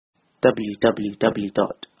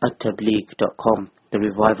www.attableek.com, the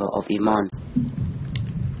reviver of Iman.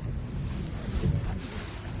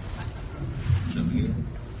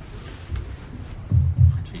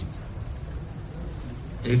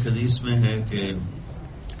 ایک حدیث میں ہے کہ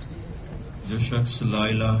جو شخص لا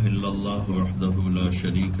الہ الا اللہ وحدہ لا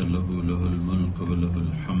شریک لہ لہ الملک ولہ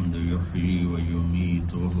الحمد یحیی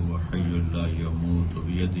ویمیت وہو حی لا یموت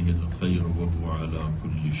بیدہ الخیر وہو علی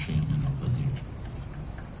کل شیء قدیر،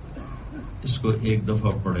 اس کو ایک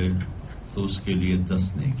دفعہ پڑھے تو اس کے لیے 10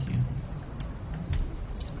 نیکیاں.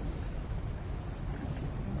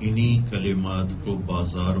 انہی کلمات کو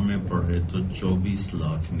بازار میں پڑھے تو 24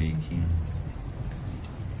 لاکھ نیکیاں.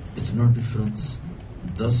 اتنا ڈفرنس،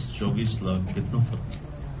 10-24 لاکھ کتنا فرق ہے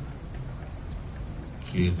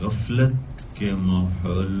کہ غفلت کے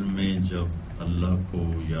ماحول میں جب اللہ کو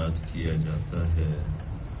یاد کیا جاتا ہے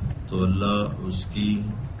تو اللہ اس کی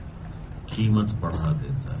قیمت بڑھا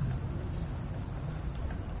دیتا ہے.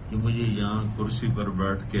 کہ مجھے یہاں کرسی پر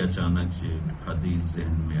بیٹھ کے اچانک یہ حدیث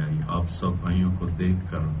ذہن میں آئی آپ سب بھائیوں کو دیکھ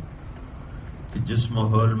کر کہ جس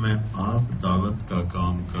ماحول میں آپ دعوت کا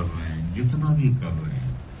کام کر رہے ہیں، جتنا بھی کر رہے ہیں،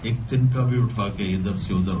 ایک دن کا بھی اٹھا کے ادھر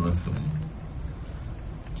سے ادھر رکھ رہے ہیں،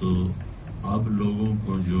 تو آپ لوگوں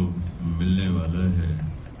کو جو ملنے والا ہے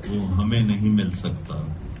وہ ہمیں نہیں مل سکتا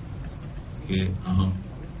کہ ہم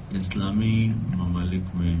اسلامی ممالک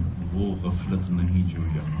میں وہ غفلت نہیں جو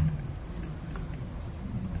یہاں ہے.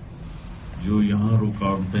 جو یہاں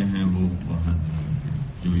رکاوٹیں ہیں وہ وہاں نہیں ہے،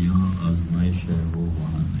 جو یہاں آزمائش ہے وہ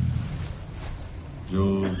وہاں نہیں ہے، جو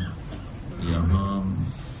یہاں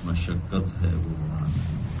مشقت ہے وہ وہاں نہیں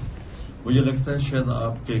ہے. مجھے لگتا ہے شاید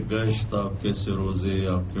آپ کے گشت، آپ کے سروزے،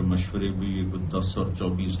 آپ کے مشورے بھی 10 اور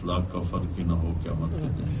 24 لاکھ کا فرق ہی نہ ہو. کیا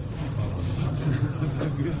مطلب ہے؟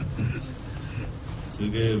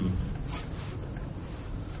 کیونکہ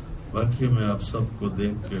باقی میں آپ سب کو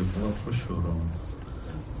دیکھ کے بہت خوش ہو رہا ہوں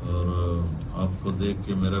اور آپ کو دیکھ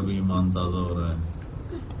کے میرا بھی ایمان تازہ ہو رہا ہے.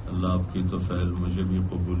 اللہ آپ کی تو فعل مجھے بھی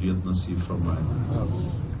قبولیت نصیب فرمائے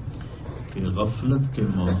کہ غفلت کے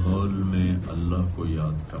ماحول میں اللہ کو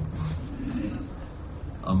یاد کرنا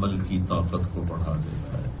عمل کی طاقت کو بڑھا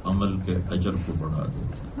دیتا ہے، عمل کے اجر کو بڑھا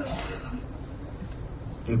دیتا ہے.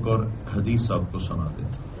 ایک اور حدیث آپ کو سنا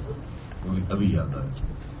دیتا ہوں، مجھے ابھی یاد آیا.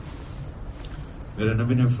 میرے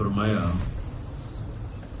نبی نے فرمایا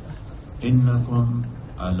انکم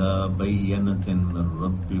علی بینۃ من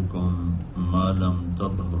ربکم ما لم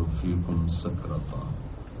تظہر فیکم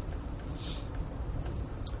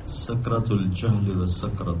سکرۃ الجہل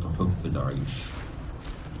وسکرۃ حب العیش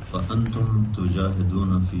فانتم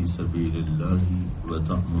تجاہدون فی سبیل اللہ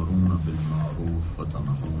وتأمرون بالمعروف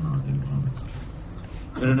وتنہون عن المنکر.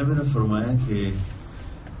 میرے نبی نے فرمایا کہ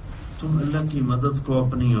تم اللہ کی مدد کو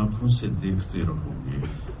اپنی آنکھوں سے دیکھتے رہو گے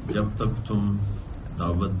جب تک تم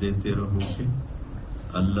دعوت دیتے رہو گے،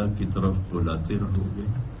 اللہ کی طرف بلاتے رہو گے،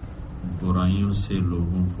 برائیوں سے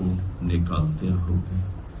لوگوں کو نکالتے رہو گے،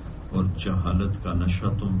 اور جہالت کا نشہ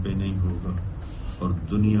تم پہ نہیں ہوگا اور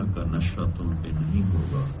دنیا کا نشہ تم پہ نہیں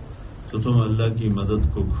ہوگا، تو تم اللہ کی مدد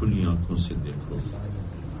کو کھلی آنکھوں سے دیکھو گے.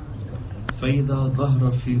 فَإِذَا ظَهَرَ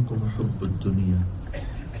فِيكُمْ حُبُّ الدُّنْيَا،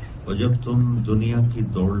 اور جب تم دنیا کی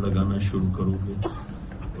دوڑ لگانا شروع کرو گے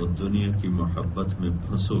اور دنیا کی محبت میں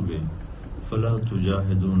پھنسو گے، فَلَا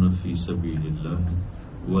تُجَاهِدُونَ فِي سَبِيلِ اللَّهِ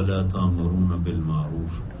وَلَا تَأْمُرُونَ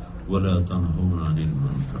بِالْمَعْرُوفِ وَلَا تَنْهُونَ عَنِ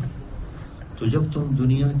الْمُنكَرِ. تو جب تم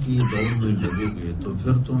دنیا کی دوڑ میں لگو گے تو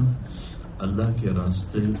پھر تم اللہ کے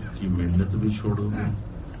راستے کی محنت بھی چھوڑو گے،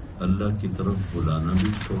 اللہ کی طرف بلانا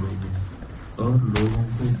بھی چھوڑو گے، اور لوگوں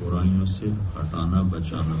کو برائیوں سے ہٹانا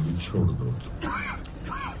بچانا بھی چھوڑ دو گے.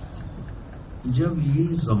 جب یہ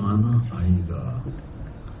زمانہ آئے گا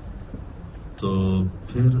تو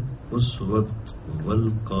پھر اس وقت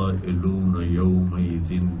والقائلون یومئذ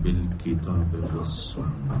بالکتاب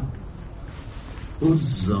والسنہ، اس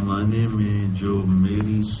زمانے میں جو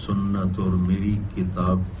میری سنت اور میری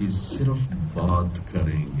کتاب کی صرف بات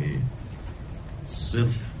کریں گے،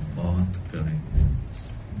 صرف بات کریں گے،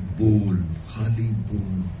 بول، خالی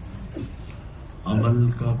بول، عمل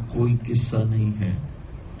کا کوئی قصہ نہیں ہے،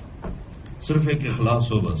 صرف ایک اخلاص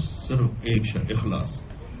ہو، بس صرف ایک اخلاص،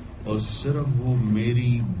 اور صرف وہ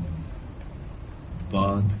میری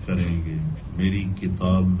بات کریں گے، میری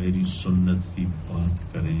کتاب میری سنت کی بات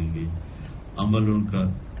کریں گے، عمل ان کا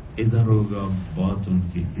ادھر ہوگا، بات ان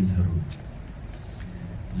کی ادھر ہوگی.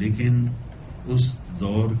 لیکن اس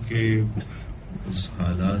دور کے اس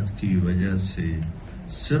حالات کی وجہ سے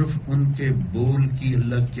صرف ان کے بول کی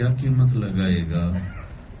اللہ کیا قیمت لگائے گا؟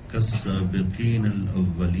 کالسابقین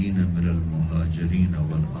الاولین من المہاجرین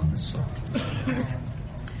والانصار،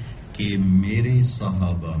 کہ میرے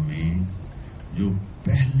صحابہ میں جو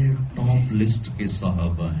پہلے ٹاپ لسٹ کے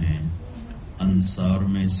صحابہ ہیں، انصار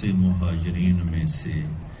میں سے، مہاجرین میں سے،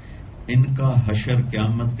 ان کا حشر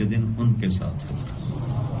قیامت کے دن ان کے ساتھ ہوگا.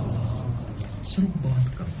 صرف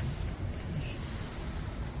بات کرتے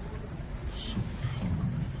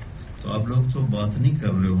تو آپ لوگ تو بات نہیں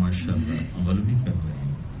کر رہے ہو، ماشاءاللہ عمل بھی کر رہے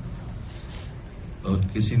ہیں. اور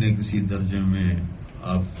کسی نہ کسی درجے میں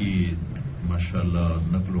آپ کی ماشاءاللہ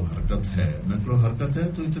نقل و حرکت ہے. نقل و حرکت ہے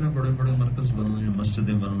تو اتنے بڑے بڑے مرکز بن رہے ہیں،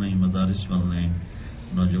 مسجدیں بن رہی ہیں، مدارس بن رہے ہیں،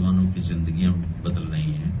 نوجوانوں کی زندگیاں بدل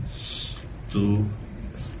رہی ہیں. تو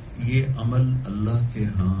یہ عمل اللہ کے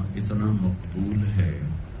ہاں اتنا مقبول ہے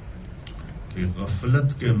کہ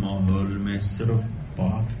غفلت کے ماحول میں صرف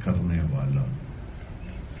بات کرنے والا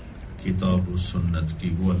کتاب و سنت کی،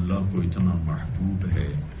 وہ اللہ کو اتنا محبوب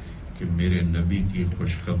ہے کہ میرے نبی کی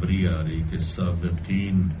خوشخبری آ رہی کہ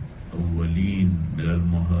سابقین اولین من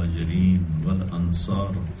المہاجرین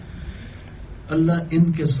والانصار، اللہ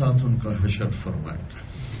ان کے ساتھ ان کا حشر فرمائے گا.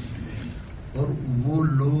 اور وہ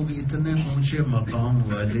لوگ اتنے اونچے مقام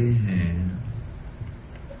والے ہیں.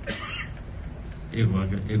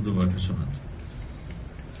 ایک دو واقعہ سنا تھا.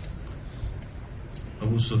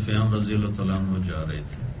 ابو سفیان رضی اللہ تعالیٰ عنہ جا رہے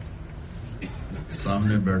تھے،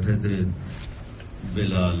 سامنے بیٹھے تھے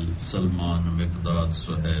بلال، سلمان، مقداد،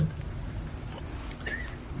 صہیب.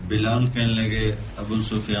 بلال کہنے لگے ابو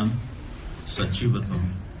سفیان سچی بتاؤں،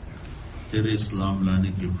 تیرے اسلام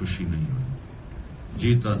لانے کی خوشی نہیں ہوئی.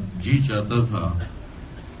 جی چاہتا تھا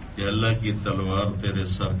کہ اللہ کی تلوار تیرے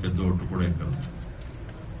سر کے 2 ٹکڑے کر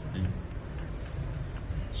دے.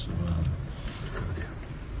 سبحان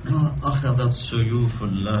ما اخذت سیوف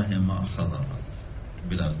اللہ ما اخذت.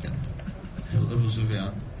 بلال کہنے ابو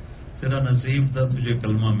سفیان تیرا نصیب تھا، تجھے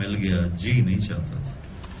کلمہ مل گیا، جی نہیں چاہتا تھا.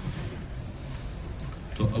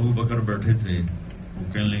 تو ابو بکر بیٹھے تھے، وہ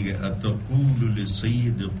کہنے لگے اتقول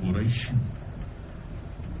لسید قریش،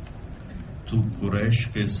 تو قریش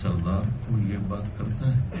کے سردار کو یہ بات کرتا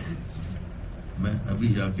ہے؟ میں ابھی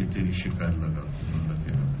جا کے تیری شکایت لگاتا ہوں اللہ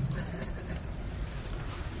کے نبی.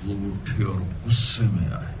 وہ اٹھے اور غصے میں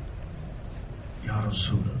آئے، یا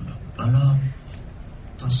رسول اللہ الا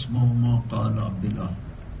تسمع ما قال بلال،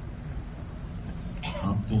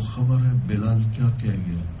 آپ کو خبر ہے بلال کیا کہہ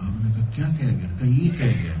گیا؟ آپ نے کہا کیا کہہ گیا؟ کہ یہ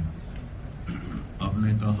کہہ گیا. آپ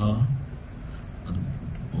نے کہا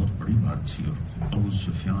بہت بڑی بات تھی. اور ابو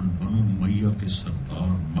سفیان بنو امیہ کے سردار،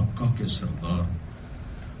 مکہ کے سردار.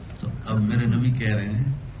 تو اب میرے نبی کہہ رہے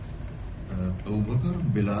ہیں ابو بکر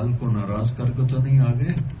بلال کو ناراض کر کے تو نہیں آ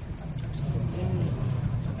گئے؟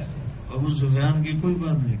 ابو سفیان کی کوئی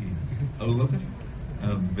بات نہیں کی. ابو بکر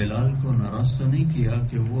بلال کو ناراض تو نہیں کیا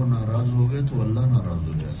کہ وہ ناراض ہو گئے تو اللہ ناراض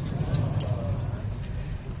ہو جائے.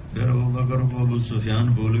 پھر ابو بکر کو ابو سفیان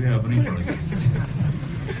بول گئے اپنی پڑ گئی.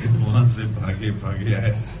 وہاں سے بھاگے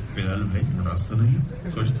آئے. بلال بھائی ناراض تو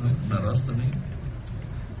نہیں؟ کچھ تو ناراض تو نہیں؟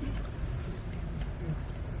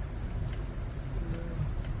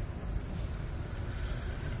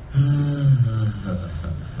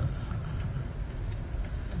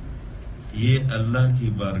 یہ اللہ کی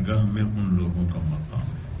بارگاہ میں ان لوگوں کا مقام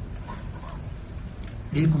ہے.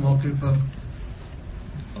 ایک موقع پر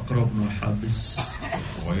اقرع بن حابس،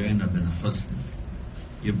 عیینہ بن حسن،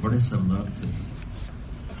 یہ بڑے سردار تھے،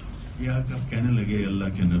 یہ آ کر کہنے لگے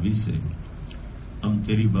اللہ کے نبی سے ہم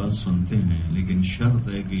تیری بات سنتے ہیں لیکن شرط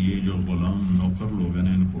ہے کہ یہ جو غلام نوکر لوگ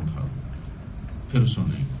ہیں ان کو اٹھا دو. پھر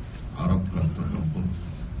سنیں عرب کا تکبر.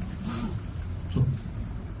 تو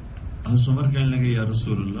حضرت عمر کہنے لگے یا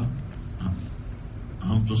رسول اللہ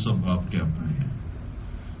ہم تو سب آپ کے اپنے ہیں،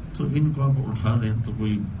 تو ان کو آپ اٹھا دیں تو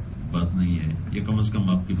کوئی بات نہیں ہے، یہ کم از کم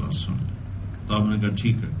آپ کی بات سن لیں. تو آپ نے کہا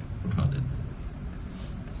ٹھیک ہے اٹھا دیتے.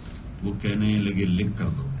 وہ کہنے لگے لکھ کر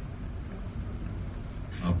دو.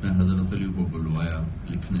 آپ نے حضرت علی کو بلوایا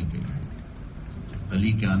لکھنے کے لیے.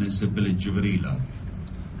 علی کے آنے سے پہلے جبریل آ گئے.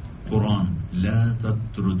 قرآن لا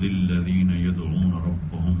تطرد الذین یدعون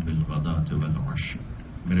ربهم بالغداۃ والعشی.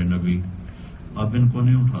 میرے نبی آپ ان کو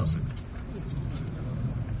نہیں اٹھا سکتے،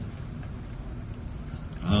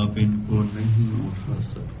 آپ ان کو نہیں اٹھا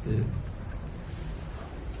سکتے.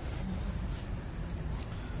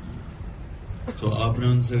 تو آپ نے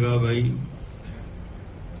ان سے کہا بھائی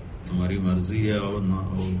تمہاری مرضی ہے اور نہ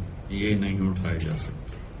ہو، یہ نہیں اٹھائے جا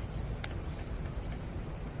سکتے.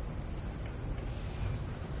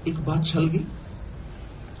 ایک بات چھل گئی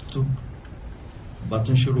تو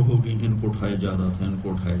باتیں شروع ہو گئی. ان کو اٹھایا جا رہا تھا، ان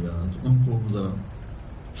کو اٹھایا جا رہا تھا. ان کو ذرا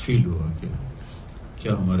فیل ہوا کہ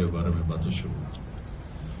کیا ہمارے بارے میں باتیں شروع ہوئی.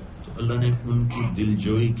 تو اللہ نے ان کی دل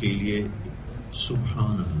جوئی کے لیے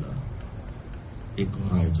سبحان اللہ ایک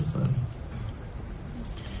اور آیت اتاری.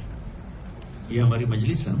 یہ ہماری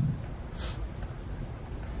مجلس ہے،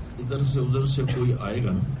 ادھر سے ادھر سے کوئی آئے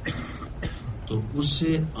گا نا تو اس سے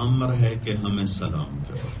امر ہے کہ ہمیں سلام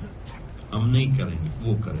کرو. ہم نہیں کریں گے،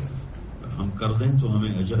 وہ کرے گا. ہم کر دیں تو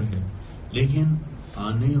ہمیں اجر ہے، لیکن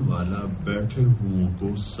آنے والا بیٹھے ہوئوں کو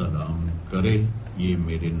سلام کرے. یہ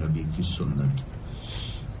میرے نبی کی سنت.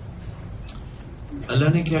 اللہ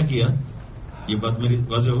نے کیا کیا؟ یہ بات میری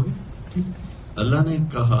واضح ہوگی. اللہ نے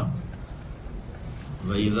کہا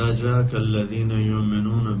وَإِذَا جَاءَكَ الَّذِينَ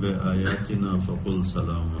يُؤْمِنُونَ بِآيَاتِنَا فَقُلْ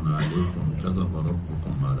سَلَامٌ عَلَيْكُمْ كَتَبَ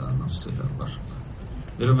رَبُّكُمْ عَلَى نَفْسِهِ الرَّحْمَةَ.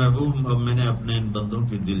 میرے محبوب، اب میں نے اپنے ان بندوں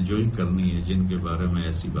کی دلجوئی کرنی ہے جن کے بارے میں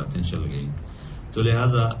ایسی باتیں چل گئی، تو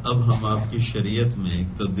لہذا اب ہم آپ کی شریعت میں ایک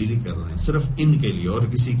تبدیلی کر رہے ہیں، صرف ان کے لیے اور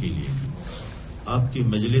کسی کے لیے نہیں. آپ کی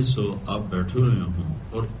مجلس ہو، آپ بیٹھے ہوئے ہوں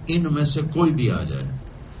اور ان میں سے کوئی بھی آ جائے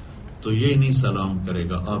تو یہ نہیں سلام کرے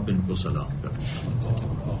گا، آپ ان کو سلام کریں.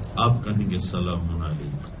 آپ کہیں گے سلام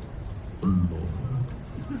علیکم. ان لوگ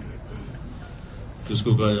کس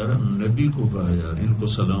کو کہا جا رہا ہے؟ نبی کو کہا جا رہا ہے ان کو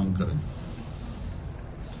سلام کریں.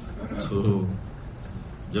 تو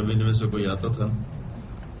جب ان میں سے کوئی آتا تھا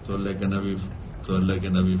تو اللہ کے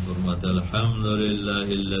نبی فرماتے الحمدللہ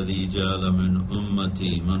الذی جعل من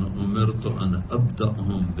امتی من امرت ان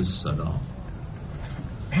ابدأهم بالسلام.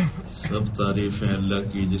 سب تعریفیں اللہ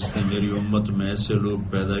کی جس نے میری امت میں ایسے لوگ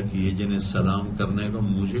پیدا کیے جنہیں سلام کرنے کا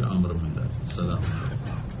مجھے امر ملا. سلام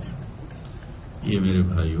یہ میرے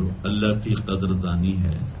بھائیوں اللہ کی قدردانی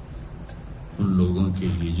ہے ان لوگوں کے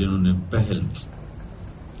لیے جنہوں نے پہل کی.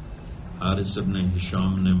 حارث ابن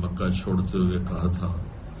ہشام نے مکہ چھوڑتے ہوئے کہا تھا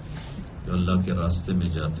کہ اللہ کے راستے میں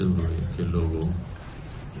جاتے ہوئے کہ لوگوں،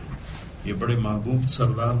 یہ بڑے محبوب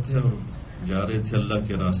سردار تھے اور جا رہے تھے اللہ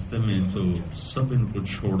کے راستے میں، تو سب ان کو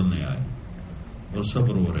چھوڑنے آئے اور سب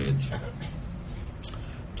رو رہے تھے.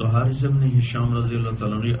 تو حارث ابن ہشام رضی اللہ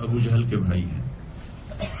تعالیٰ عنہ ابو جہل کے بھائی ہیں،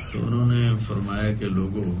 تو انہوں نے فرمایا کہ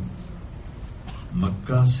لوگوں،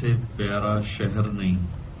 مکہ سے پیارا شہر نہیں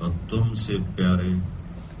اور تم سے پیارے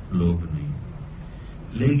لوگ نہیں،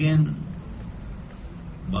 لیکن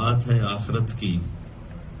بات ہے آخرت کی.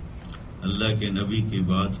 اللہ کے نبی کی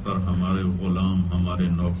بات پر ہمارے غلام، ہمارے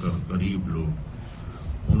نوکر، غریب لوگ،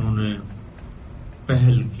 انہوں نے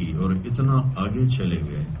پہل کی اور اتنا آگے چلے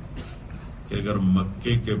گئے کہ اگر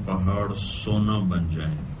مکے کے پہاڑ سونا بن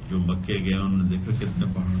جائیں، جو مکے گئے انہوں نے دیکھا کتنے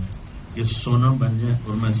پہاڑ یہ سونا بن جائیں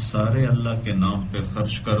اور میں سارے اللہ کے نام پہ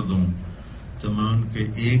خرچ کر دوں تو میں ان کے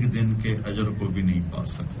ایک دن کے اجر کو بھی نہیں پا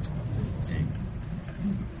سکتا.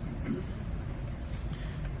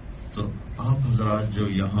 تو آپ حضرات جو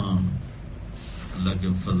یہاں اللہ کے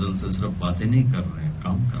فضل سے صرف باتیں نہیں کر رہے ہیں،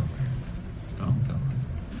 کام کر رہے ہیں.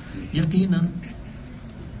 یقیناً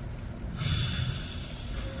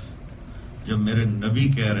جب میرے نبی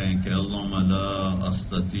کہہ رہے ہیں کہ اللہم لا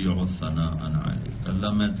استطیع الثناء علیک،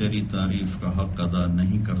 اللہ میں تیری تعریف کا حق ادا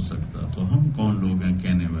نہیں کر سکتا، تو ہم کون لوگ ہیں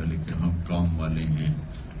کہنے والے کہ ہم کام والے ہیں،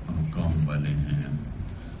 ہم کام والے ہیں؟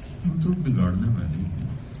 ہم تو بگاڑنے والے ہیں.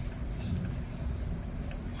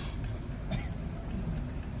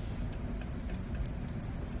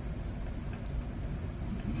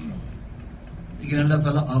 لیکن اللہ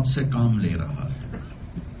تعالیٰ آپ سے کام لے رہا ہے،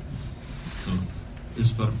 تو اس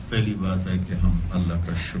پر پہلی بات ہے کہ ہم اللہ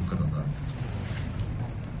کا شکر ادا کریں.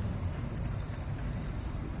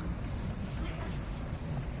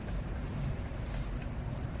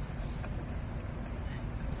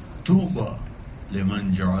 طوبى لمن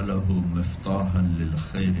جعله مفتاحا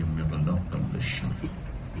للخير مغلقا للشر.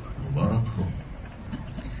 مبارک ہو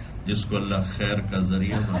جس کو اللہ خیر کا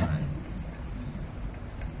ذریعہ بنائے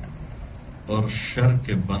اور شر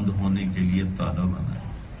کے بند ہونے کے لیے تالا بنائے.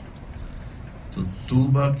 تو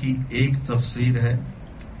توبہ کی ایک تفسیر ہے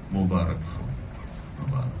مبارک ہو،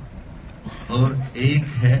 مبارک، اور ایک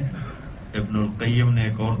ہے ابن القیم نے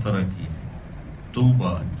ایک اور طرح کی ہے.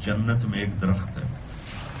 توبہ جنت میں ایک درخت ہے،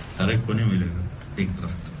 ہر ایک کو نہیں ملے گا، ایک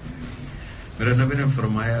درخت. میرے نبی نے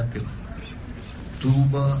فرمایا کہ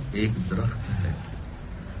توبہ ایک درخت ہے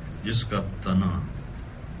جس کا تنا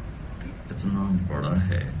اتنا بڑا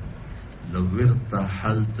ہے، لو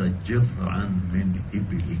ارتحلت جذعا من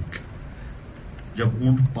ابلک، جب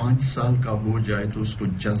اونٹ 5 سال کا ہو جائے تو اس کو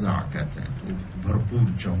جزع کہتے ہیں، تو بھرپور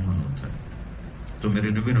جوان ہوتا ہے. تو میرے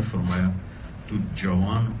نبی نے فرمایا تو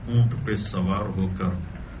جوان اونٹ پہ سوار ہو کر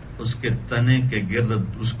اس کے تنے کے گرد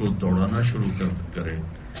اس کو دوڑانا شروع کرے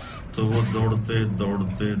تو وہ دوڑتے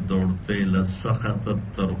دوڑتے دوڑتے لسخطت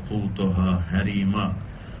ترقوتها حریما،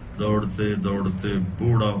 دوڑتے دوڑتے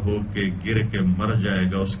بوڑھا ہو کے گر کے مر جائے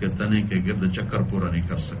گا، اس کے تنے کے گرد چکر پورا نہیں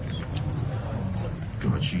کر سکے گا.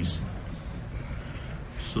 کیا چیز،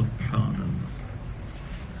 سبحان اللہ.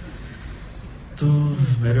 تو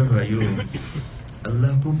میرے بھائیوں،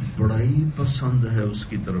 اللہ کو بڑا ہی پسند ہے اس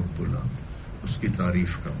کی طرف بلا، اس کی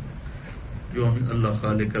تعریف کرنا. جو ہم اللہ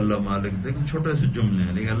خالق اللہ مالک دیکھیں چھوٹے سے جملے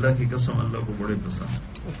ہیں، لیکن اللہ کی قسم اللہ کو بڑے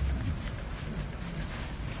پسند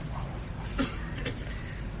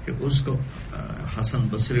کہ اس کو حسن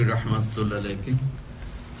بصری رحمت اللہ علیہ کے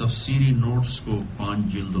تفسیری نوٹس کو 5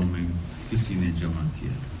 جلدوں میں کسی نے جمع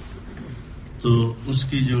کیا، تو اس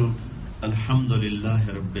کی جو الحمدللہ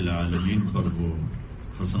رب العالمین پر وہ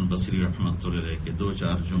حسن بصری رحمت اللہ علیہ کے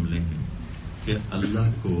 2-4 جملے ہیں کہ اللہ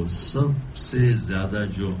کو سب سے زیادہ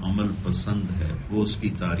جو عمل پسند ہے وہ اس کی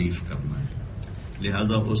تعریف کرنا ہے.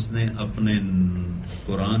 لہذا اس نے اپنے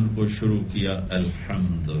قرآن کو شروع کیا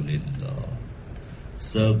الحمدللہ،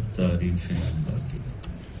 سب تعریفیں اللہ کی.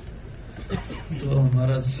 تو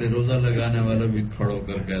ہمارا سے روزہ لگانے والا بھی کھڑو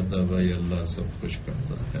کر کہتا بھائی اللہ سب کچھ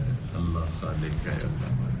کرتا ہے، اللہ خالق ہے،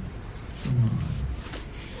 اللہ مالک.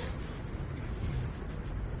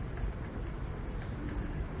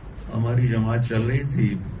 ہماری جماعت چل رہی تھی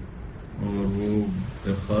اور وہ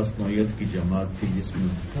ایک خاص نوعیت کی جماعت تھی جس میں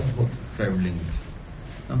بہت ٹریولنگ تھی.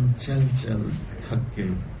 ہم چل تھک کے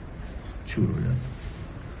چور ہو جاتے.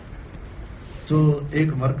 تو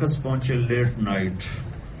ایک مرکز پہنچے لیٹ نائٹ،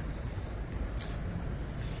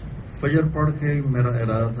 فجر پڑھ کے میرا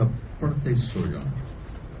ارادہ تھا پڑھتے ہی سو جاؤں.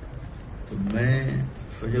 تو میں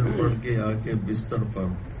فجر پڑھ کے آ کے بستر پر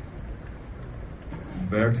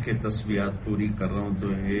بیٹھ کے تسبیحات پوری کر رہا ہوں تو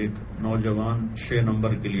ایک نوجوان 6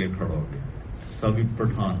 نمبر کے لیے کھڑا ہو گیا. تبھی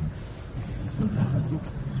پٹھان،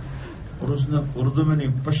 اور اس نے اردو میں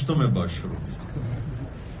نہیں پشتو میں بات شروع کی.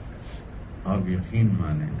 آپ یقین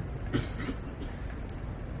مانیں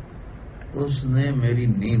اس نے میری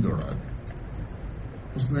نیند اڑا دی.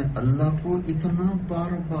 اس نے اللہ کو اتنا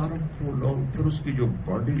بار بار بولا، پھر اس کی جو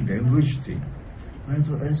باڈی لینگویج تھی میں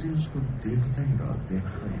تو ایسے ہی اس کو دیکھتا ہی رہا.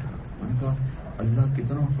 میں نے کہا اللہ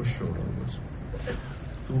کتنا خوش ہو رہا ہوگا اس کو.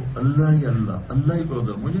 تو اللہ ہی کو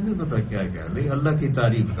دو، مجھے نہیں پتا کیا لیکن اللہ کی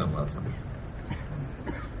تعریف کر رہا تھا.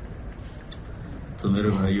 تو میرے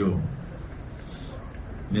بھائیوں،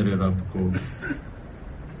 میرے رب کو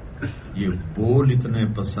یہ بول اتنے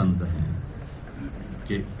پسند ہیں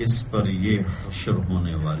کہ اس پر یہ حشر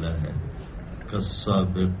ہونے والا ہے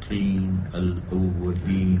کالسابقین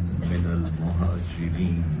الاولین من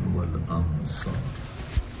المہاجرین والانصار.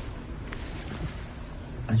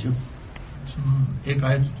 عجب. ایک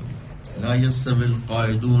آیت لا يستوي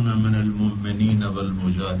القاعدون من المؤمنین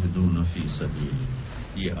والمجاہدون فی سبیل،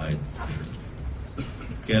 یہ آیت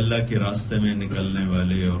کہ اللہ کے راستے میں نکلنے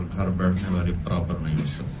والے اور گھر بیٹھنے والے برابر نہیں ہو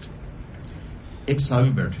سکتے. ایک صحابی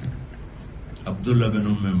بیٹھے عبداللہ بن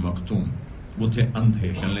ام مکتوم، وہ تھے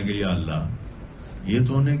اندھے. کہنے لگے یا اللہ یہ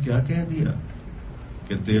تو نے کیا کہہ دیا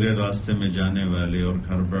کہ تیرے راستے میں جانے والے اور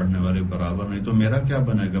گھر بیٹھنے والے برابر نہیں، تو میرا کیا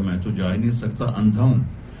بنے گا؟ میں تو جا ہی نہیں سکتا، اندھا ہوں.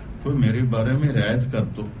 کوئی میرے بارے میں رعایت کر.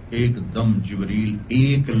 تو ایک دم جبریل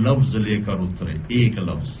ایک لفظ لے کر اترے. ایک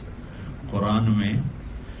لفظ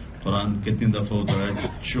قرآن کتنی دفعہ اترا ہے؟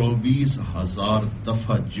 24,000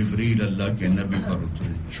 دفعہ جبریل اللہ کے نبی پر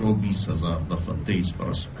اترے. 24,000 دفعہ 23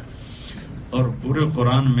 برس. اور پورے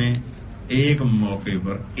قرآن میں ایک موقع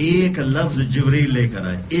پر ایک لفظ جبریل لے کر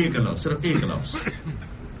آئے. ایک لفظ، صرف ایک لفظ.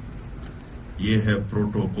 یہ ہے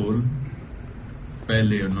پروٹوکول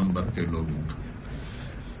پہلے نمبر کے لوگوں کا.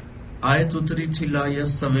 آیت اتری تھی لا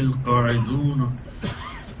یستوی القاعدون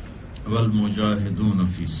والمجاہدون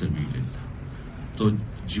فی سبیل اللہ. تو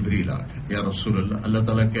جبریل آ گئے یا رسول اللہ، اللہ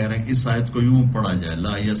تعالیٰ کہہ رہے ہیں اس آیت کو یوں پڑھا جائے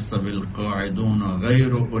لا یستوی القاعدون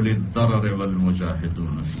غیر اولی الضرر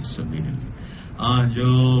والمجاہدون فی سبیل اللہ. جو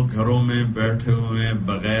گھروں میں بیٹھے ہوئے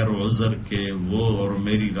بغیر عذر کے وہ اور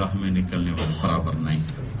میری راہ میں نکلنے والے برابر نہیں.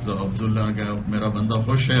 تو عبداللہ کا میرا بندہ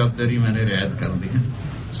خوش ہے، اب تیری میں نے رعایت کر دی.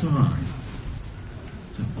 سبحان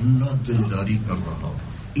اللہ، دلداری کر رہا ہو.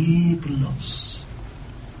 ایک لفظ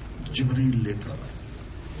جبریل لے کر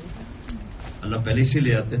اللہ پہلے سے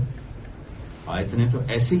لے آتے. آیت نے تو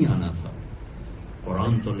ایسے ہی آنا تھا،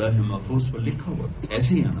 قرآن تو لوح محفوظ پر لکھا ہوا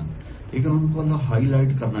ایسے ہی آنا تھا، لیکن ان کو اللہ ہائی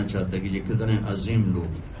لائٹ کرنا چاہتا ہے کہ یہ کتنے عظیم لوگ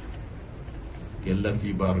ہیں، کہ اللہ کی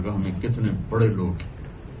بارگاہ میں کتنے بڑے لوگ ہیں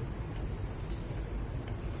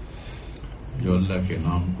جو اللہ کے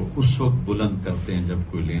نام کو اس وقت بلند کرتے ہیں جب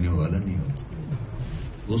کوئی لینے والا نہیں ہوتا.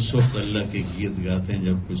 اس وقت اللہ کے گیت گاتے ہیں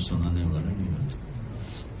جب کوئی سنانے والا نہیں ہوتا.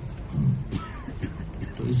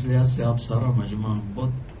 تو اس لحاظ سے آپ سارا مجمع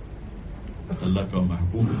بہت اللہ کا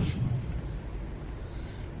محبوب مجمع،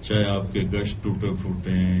 چاہے آپ کے گشت ٹوٹے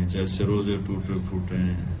پھوٹے ہیں، چاہے سروزے ٹوٹے پھوٹے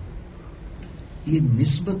ہیں. یہ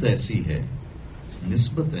نسبت ایسی ہے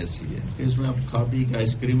کہ اس میں آپ کھا پی کے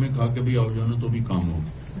آئس کریم میں کھا کے بھی آؤ جانا تو بھی کام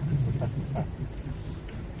ہوگا.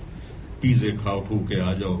 پیزے کھا پھو کے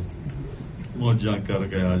آ جاؤ، موجاں کر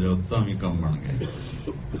کے آ جاؤ، تامی کم بن گئے.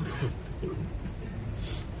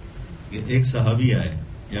 کہ ایک صحابی آئے،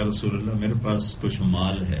 یا رسول اللہ میرے پاس کچھ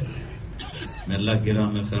مال ہے، میں اللہ کی راہ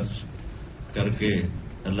میں خرچ کر کے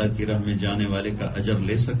اللہ کی راہ میں جانے والے کا اجر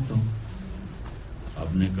لے سکتا ہوں؟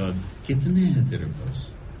 آپ نے کہا کتنے ہیں تیرے پاس؟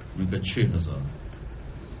 میں نے کہا 6000۔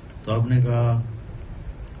 تو آپ نے کہا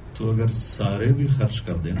تو اگر سارے بھی خرچ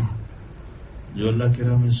کر دینا، جو اللہ کی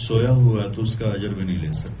راہ میں سویا ہوا ہے تو اس کا اجر بھی نہیں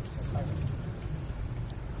لے سکتا۔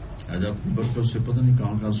 آج آپ کی برکت سے پتہ نہیں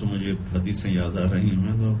کہاں کہاں سے مجھے حدیثیں یاد آ رہی ہیں،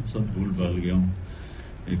 میں تو سب بھول بھال گیا ہوں۔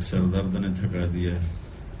 ایک سردرد نے تھکا دیا ہے۔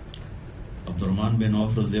 عبد الرحمن بن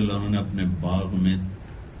عوف رضی اللہ عنہ نے اپنے باغ میں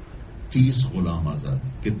 30 غلام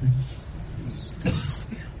آزاد، کتنے؟ 30۔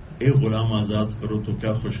 ایک غلام آزاد کرو تو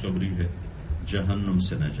کیا خوشخبری ہے، جہنم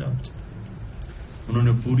سے نجات۔ انہوں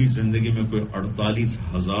نے پوری زندگی میں کوئی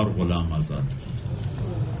 48,000 غلام آزاد کیے،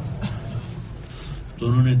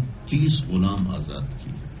 تو انہوں نے 30 غلام آزاد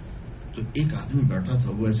کیے۔ تو ایک آدمی بیٹھا تھا،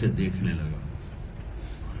 وہ ایسے دیکھنے لگا،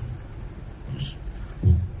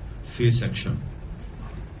 فیس ایکشن۔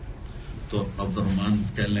 تو عبد الرحمان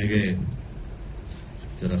کہنے لگے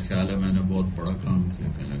تیرا خیال ہے میں نے بہت بڑا کام کیا؟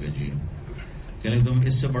 کہنے لگے جی۔ کہنے لگے تم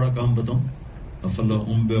اس سے بڑا کام بتاؤں؟ افلا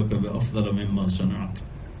انبئک بافضل مما صنعت،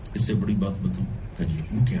 اس سے بڑی بات بتاؤں؟ کہ جی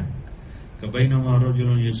وہ کیا؟ کہ بینما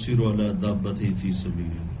رجل یسیر علی دابته فی سبیل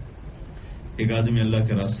اللہ، ایک آدمی اللہ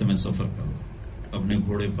کے راستے میں سفر کر رہا، اپنے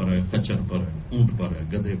گھوڑے پر ہے، خچر پر ہے، اونٹ پر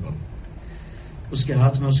ہے، گدھے پر، اس کے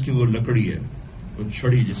ہاتھ میں اس کی وہ لکڑی ہے، وہ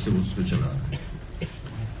چھڑی جس سے وہ اس کو چلا رہا ہے۔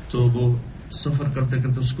 تو وہ سفر کرتے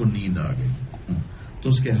کرتے اس کو نیند آ گئی، تو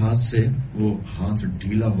اس کے ہاتھ سے وہ ہاتھ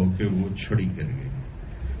ڈھیلا ہو کے وہ چھڑی گر گئی۔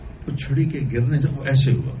 وہ چھڑی کے گرنے سے وہ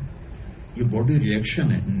ایسے ہوا، یہ باڈی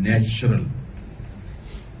ریئیکشن ہے نیچرل۔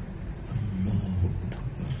 اللہ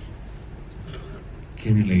اکبر،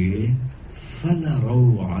 کہنے لگے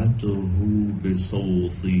فَلَرَوْعَتُهُ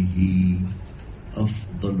بِصَوْتِهِ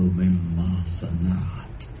أَفْضَلُ مِمَّا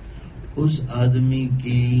صَنَعَتْ، اس آدمی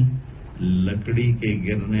کی لکڑی کے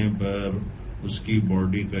گرنے پر اس کی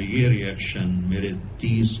باڈی کا یہ ریئیکشن میرے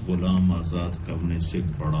 30 غلام آزاد کرنے سے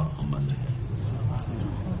بڑا عمل ہے۔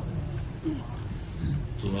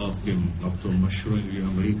 تو آپ کے اب تو مشرق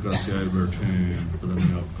امریکہ سے آئے بیٹھے ہیں، پتہ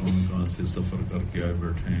نہیں آپ کہاں سے سفر کر کے آئے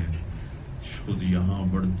بیٹھے ہیں، خود یہاں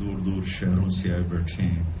بڑے دور دور شہروں سے آئے بیٹھے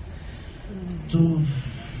ہیں، تو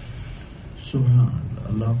سبحان اللہ،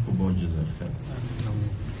 اللہ آپ کو بہت جزا خیر۔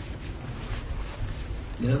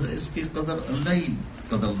 لہذا اس کی قدر اللہ ہی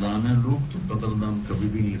قدردان ہے، لوگ تو قدردان کبھی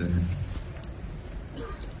بھی نہیں رہے،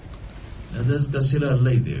 لہذا اس کا صلہ اللہ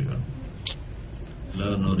ہی دے گا۔ لا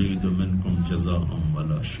نريد منكم جزاء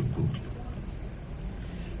ولا شکور۔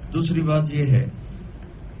 دوسری بات یہ ہے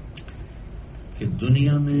کہ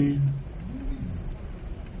دنیا میں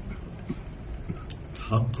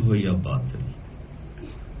حق ہو یا باطل،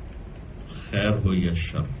 خیر ہو یا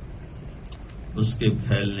شر، اس کے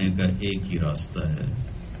پھیلنے کا ایک ہی راستہ ہے،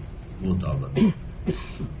 وہ دعوت،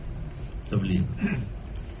 تبلیغ۔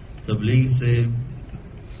 تبلیغ سے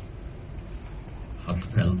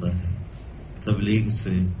حق پھیلتا ہے، تبلیغ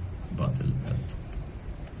سے باطل پھیلتا ہے۔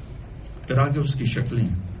 پھر آگے اس کی شکلیں،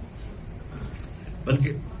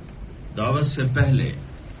 بلکہ دعوت سے پہلے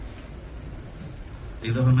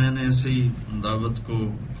ادھر میں نے ایسے ہی دعوت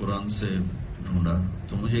کو قرآن سے ڈھونڈا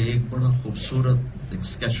تو مجھے ایک بڑا خوبصورت ایک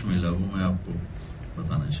اسکیچ ملا، وہ میں آپ کو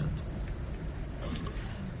بتانا چاہتا ہوں۔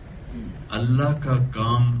 اللہ کا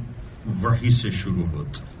کام وحی سے شروع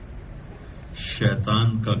ہوتا،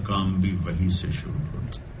 شیطان کا کام بھی وحی سے شروع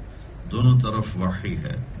ہوتا، دونوں طرف وحی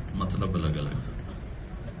ہے، مطلب الگ الگ۔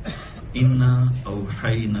 انا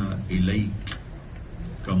اوحینا الیک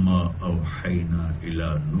کما اوحینا الی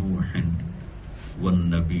نوح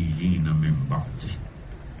والنبیین من بعدہ،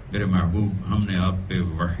 میرے محبوب ہم نے آپ پہ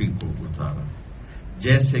وحی کو اتارا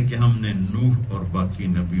جیسے کہ ہم نے نوح اور باقی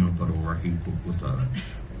نبیوں پر وحی کو اتارا۔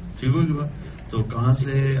 ٹھیک ہوگی بات؟ تو کہاں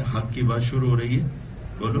سے حق کی بات شروع ہو رہی ہے؟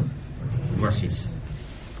 بولو، وحی سے۔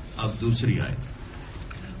 اب دوسری آیت،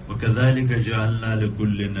 وَكَذَلِكَ جَعَلْنَا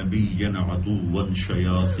لِكُلِّ نَبِيٍّ عَدُوًّا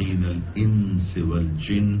شَيَاطِينَ الْإِنسِ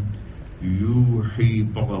وَالْجِنِّ يُوحِي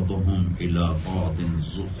بَعْضُهُمْ إِلَىٰ بَعْضٍ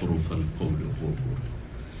زُخْرُفَ الْقَوْلِ غُرُورًا،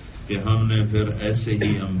 کہ ہم نے پھر ایسے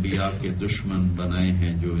ہی انبیاء کے دشمن بنائے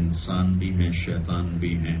ہیں جو انسان بھی ہیں شیطان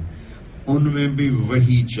بھی ہیں، ان میں بھی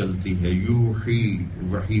وحی چلتی ہے، یوحی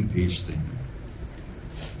وحی بھیجتے ہیں۔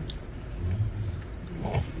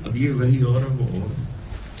 اب یہ وحی اور ہے وہ اور۔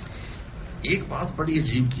 ایک بات بڑی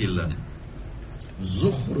عجیب کی اللہ نے،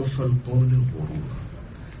 زخرف القول غرورا،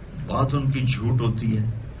 بات ان کی جھوٹ ہوتی ہے،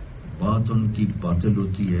 بات ان کی باطل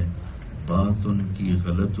ہوتی ہے، بات ان کی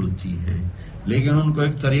غلط ہوتی ہے، لیکن ان کو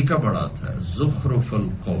ایک طریقہ بڑھاتا ہے، زخرف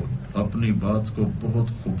القول، اپنی بات کو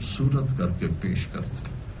بہت خوبصورت کر کے پیش کرتے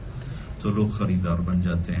ہیں۔ تو لوگ خریدار بن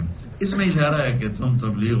جاتے ہیں. اس میں اشارہ ہے کہ تم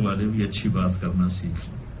تبلیغ والے بھی اچھی بات کرنا سیکھ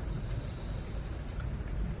لو.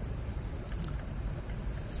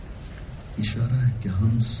 اشارہ ہے کہ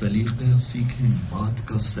ہم سلیقہ سیکھیں، بات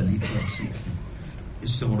کا سلیقہ سیکھیں.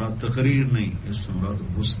 اس سے مراد تقریر نہیں، اس سے مراد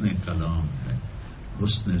حسن کلام ہے،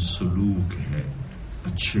 حسن سلوک ہے،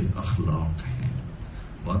 اچھے اخلاق ہیں.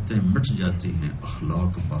 باتیں مٹ جاتی ہیں،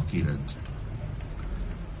 اخلاق باقی رہتے ہیں.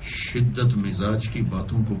 شدت مزاج کی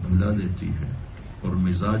باتوں کو بھلا دیتی ہے اور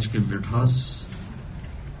مزاج کے مٹھاس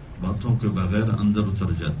باتوں کے بغیر اندر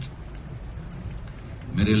اتر جاتی.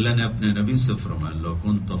 میرے اللہ نے اپنے نبی سے فرمایا لو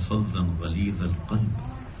كنت فظا غلیظ القلب،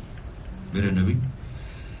 میرے نبی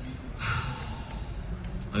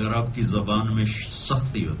اگر آپ کی زبان میں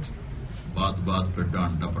سختی ہوتی، بات بات پہ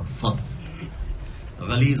ڈانٹ ڈپٹ، فظ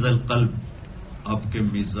غلیظ القلب، آپ کے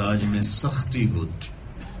مزاج میں سختی ہوتی،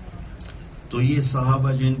 تو یہ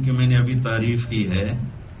صحابہ جن کی میں نے ابھی تعریف کی ہے،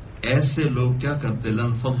 ایسے لوگ کیا کرتے؟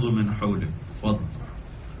 لانفضوا من حولک، فض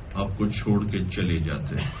آپ کو چھوڑ کے چلے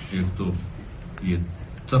جاتے. ایک تو یہ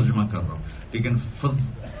ترجمہ کر رہا ہوں، لیکن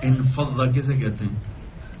انفض کیسے کہتے ہیں؟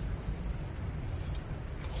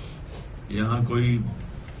 یہاں کوئی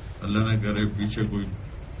اللہ نہ کرے پیچھے کوئی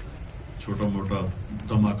چھوٹا موٹا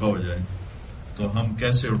دھماکہ ہو جائے تو ہم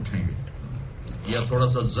کیسے اٹھیں گے؟ یا تھوڑا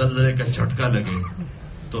سا زلزلے کا جھٹکا لگے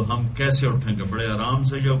تو ہم کیسے اٹھیں گے؟ بڑے آرام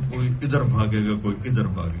سے. جب کوئی ادھر بھاگے گا کوئی ادھر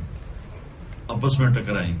بھاگے، آپس میں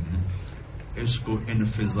ٹکرائیں گے. اس کو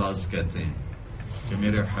انفزاز کہتے ہیں کہ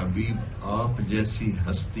میرے حبیب آپ جیسی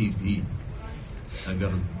ہستی بھی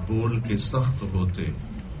اگر بول کے سخت ہوتے،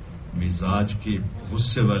 مزاج کے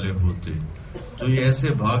غصے والے ہوتے، تو یہ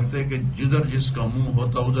ایسے بھاگتے کہ جدھر جس کا منہ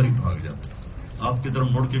ہوتا ادھر ہی بھاگ جاتا، آپ کی طرف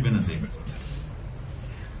مڑ کے بھی نہ دیکھتے.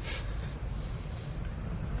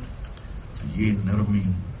 یہ نرمی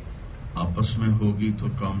آپس میں ہوگی تو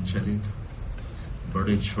کام چلے گا،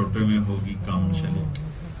 بڑے چھوٹے میں ہوگی کام چلے گا،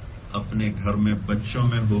 اپنے گھر میں بچوں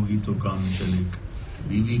میں ہوگی تو کام چلے گا،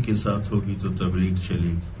 بیوی کے ساتھ ہوگی تو تبلیغ چلے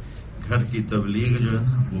گی. گھر کی تبلیغ جو ہے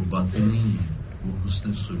نا وہ باتیں نہیں ہیں، وہ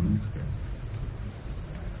حسن سلوک ہے.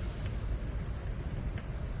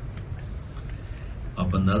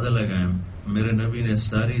 آپ اندازہ لگائیں، میرے نبی نے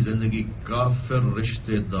ساری زندگی کافر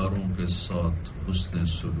رشتہ داروں کے ساتھ حسن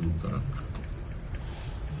سلوک رکھا.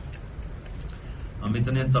 ہم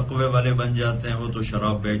اتنے تقوی والے بن جاتے ہیں، وہ تو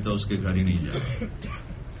شراب بیچتا اس کے گھر ہی نہیں جاتا.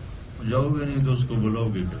 جاؤ گے نہیں تو اس کو بلاؤ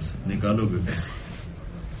گے کیسے، نکالو گے کیسے؟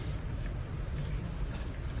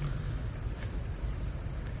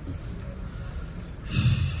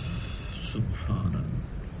 سبحان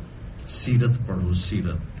اللہ. سیرت پڑھو،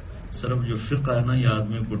 سیرت. صرف جو فقہ ہے نا یہ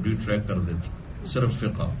آدمی کو ڈی ٹریک کر دیتا. صرف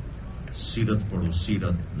فقہ، سیرت پڑھو،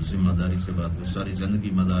 سیرت. ذمہ داری سے بات کرو، ساری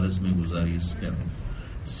زندگی مدارس میں گزاری اس کے.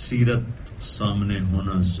 سیرت سامنے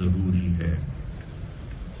ہونا ضروری ہے.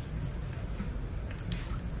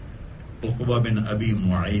 عقبہ بن ابی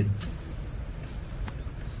معیط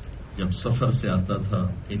جب سفر سے آتا تھا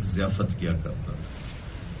ایک ضیافت کیا کرتا تھا.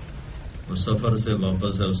 وہ سفر سے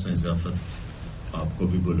واپس ہے، اس نے ضیافت کی، آپ کو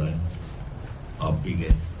بھی بلایا، آپ بھی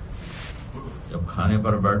گئے. جب کھانے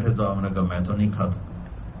پر بیٹھے تو آپ نے کہا میں تو نہیں کھاتا.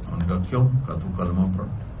 انہوں نے کہا کیوں؟ کہا تو کلمہ پڑھ.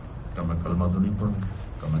 کہا میں کلمہ تو نہیں پڑھوں.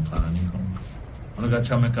 کہا میں کھانا نہیں کھاؤں. انہوں نے کہا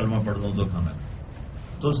اچھا میں کلمہ پڑھ دوں تو کھانا.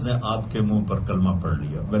 تو اس نے آپ کے منہ پر کلمہ پڑھ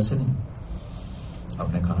لیا، ویسے نہیں، آپ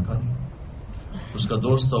نے کھانا کھا لیا. اس کا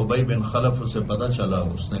دوست ابی بن خلف اسے پتا چلا،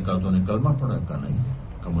 اس نے کہا تو نے کلمہ پڑھا؟ کہا نہیں.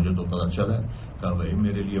 کہا مجھے تو پتا چلا. کہا بھائی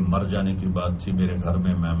میرے لیے مر جانے کی بات تھی، میرے گھر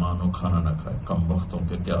میں مہمانوں کھانا نہ کھائے، کم وقتوں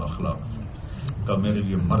کے کیا اخلاق تھے. کہا میرے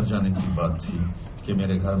لیے مر جانے کی بات تھی کہ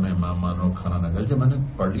میرے گھر میں مہمانوں کھانا نہ کھائے. میں نے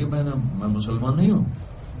پڑھ لیا، میں مسلمان نہیں ہوں.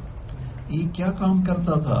 یہ کیا کام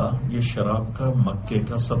کرتا تھا؟ یہ شراب کا مکے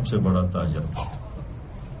کا سب سے بڑا تاجر تھا.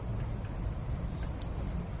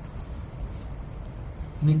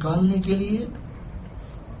 نکالنے کے لیے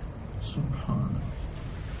سبحان اللہ.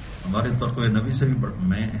 ہمارے تقوی نبی سے بھی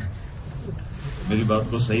میں میری بات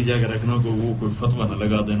کو صحیح جگہ رکھنا کو وہ کوئی فتویٰ نہ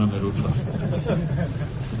لگا دینا میرے اوپر.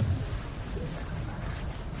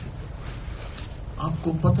 آپ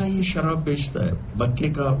کو پتہ یہ شراب بیچتا ہے.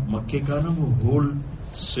 مکے کا نا وہ ہول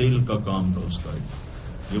سیل کا کام تھا اس کا.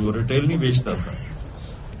 یہ وہ ریٹیل نہیں بیچتا تھا،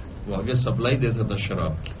 وہ آگے سپلائی دیتا تھا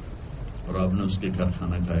شراب کی. اور آپ نے اس کے گھر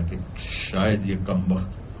کھانا کھایا کہ شاید یہ کم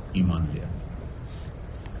وقت ایمان لیا.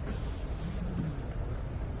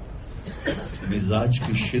 مزاج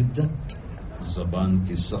کی شدت، زبان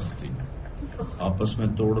کی سختی، آپس میں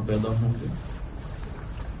توڑ پیدا ہوں گے،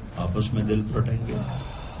 آپس میں دل پھٹیں گے،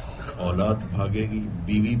 اولاد بھاگے گی،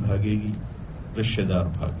 بیوی بھاگے گی، رشتہ دار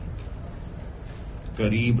بھاگے گی.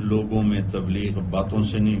 قریب لوگوں میں تبلیغ باتوں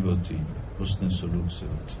سے نہیں ہوتی، حسن سلوک سے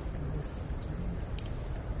ہوتی.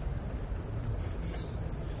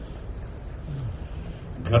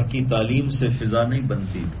 گھر کی تعلیم سے فضا نہیں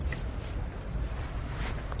بنتی،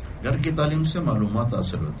 گھر کی تعلیم سے معلومات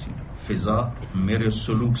حاصل ہوتی ہیں، فضا میرے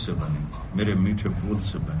سلوک سے بنے، میرے میٹھے بول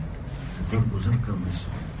سے بنے، گھر گزر کرنے سے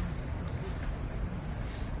بنے۔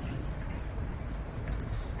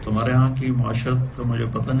 تمہارے ہاں کی معاشرت تو مجھے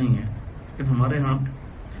پتہ نہیں ہے، لیکن ہمارے ہاں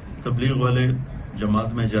تبلیغ والے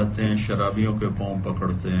جماعت میں جاتے ہیں، شرابیوں کے پاؤں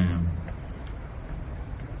پکڑتے ہیں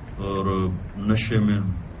اور نشے میں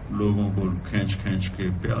لوگوں کو کھینچ کھینچ کے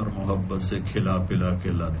پیار محبت سے کھلا پلا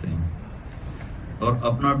کے لاتے ہیں، اور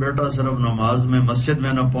اپنا بیٹا صرف نماز میں مسجد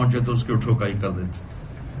میں نہ پہنچے تو اس کی ٹھوکائی کر دیتے۔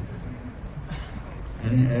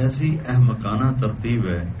 یعنی ایسی احمقانہ ترتیب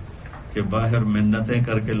ہے کہ باہر منتیں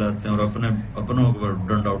کر کے لاتے ہیں اور اپنوں پر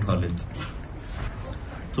ڈنڈا اٹھا لیتے،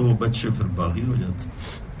 تو وہ بچے پھر باغی ہو جاتے،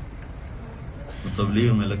 وہ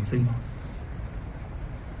تبلیغ میں لگتے ہی۔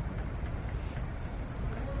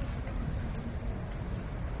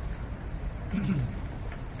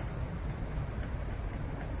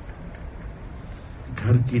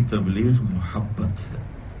 گھر کی تبلیغ محبت ہے،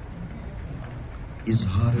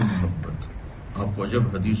 اظہار محبت۔ آپ کو عجب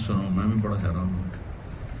حدیث سنو، میں بھی بڑا حیران ہوں۔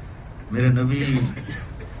 میرے نبی،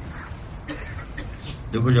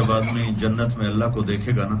 دیکھو جب آدمی جنت میں اللہ کو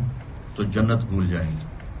دیکھے گا نا تو جنت بھول جائیں گے،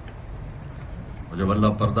 اور جب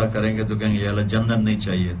اللہ پردہ کریں گے تو کہیں گے اللہ جنت نہیں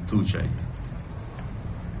چاہیے، تو چاہیے۔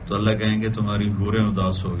 تو اللہ کہیں گے تمہاری حوریں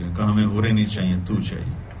اداس ہو گئی، کہا ہمیں حوریں نہیں چاہیے، تو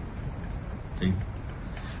چاہیے، ٹھیک۔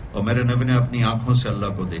 اور میرے نبی نے اپنی آنکھوں سے اللہ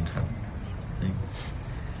کو دیکھا،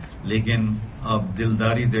 لیکن آپ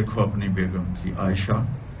دلداری دیکھو اپنی بیگم کی، عائشہ،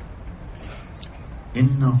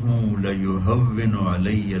 انہ لیہون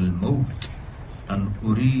علی الموت ان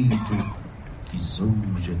اریت کی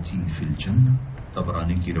زوجتی فی الجنہ۔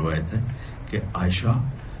 طبرانی کی روایت ہے کہ عائشہ،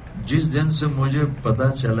 جس دن سے مجھے پتا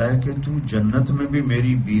چلا ہے کہ تو جنت میں بھی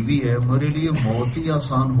میری بیوی ہے، میرے لیے موت ہی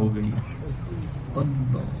آسان ہو گئی۔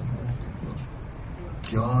 اللہ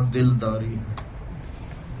کیا دلداری ہے،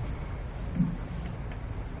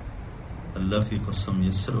 اللہ کی قسم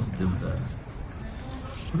یہ صرف دلداری ہے۔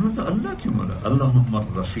 انہوں نے تو اللہ کیوں بولا، اللہم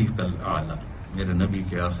الرفیق الاعلی، میرے نبی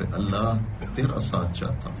کے آخر اللہ تیرا ساتھ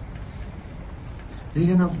چاہتا ہوں۔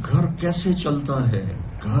 لیکن اب گھر کیسے چلتا ہے،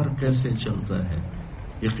 گھر کیسے چلتا ہے؟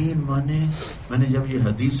 یقین مانے میں نے جب یہ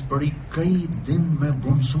حدیث پڑھی کئی دن میں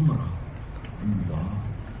گمسم رہا،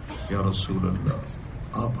 اللہ یا رسول اللہ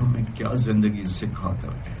آپ ہمیں کیا زندگی سکھا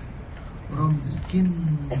کر گئے، اور ہم کن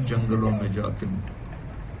جنگلوں میں جا کے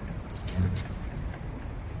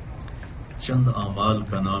چند اعمال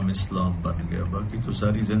کا نام اسلام بن گیا، باقی تو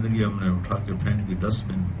ساری زندگی ہم نے اٹھا کے پھینک دی ڈسٹ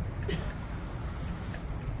بن میں۔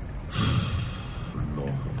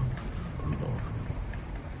 اللہ اللہ،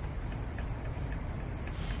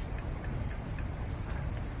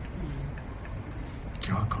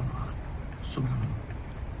 کیا کمال، سبحان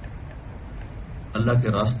اللہ کے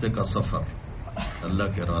راستے کا سفر، اللہ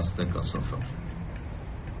کے راستے کا سفر۔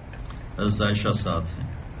 حضرت عائشہ ساتھ ہیں،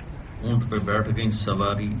 اونٹ پہ بیٹھ گئی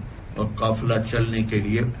سواری، اور قافلہ چلنے کے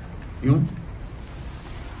لیے یوں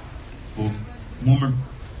وہ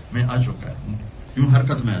مومنٹ میں آ چکا ہے، یوں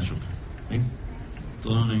حرکت میں آ چکا ہے،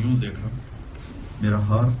 تو انہوں نے یوں دیکھا، میرا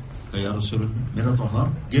ہار، یا رسول اللہ میرا تو ہار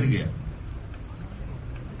گر گیا،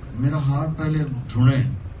 میرا ہار پہلے ڈھونڈے،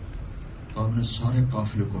 تو ہم نے سارے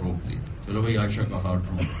قافلے کو روک دیا، چلو بھائی عائشہ کا ہار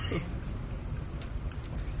ڈھونڈو۔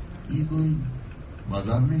 یہ کوئی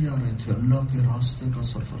بازار میں جا رہے تھے، اللہ کے راستے کا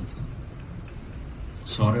سفر تھا،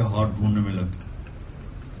 سارے ہار ڈھونڈنے میں لگ گئے،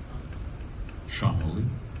 شام ہو گئی،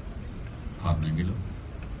 ہار نہیں ملا۔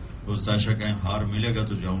 اس عائشہ کہیں ہار ملے گا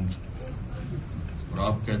تو جاؤں گی، اور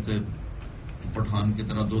آپ کہتے پٹھان کی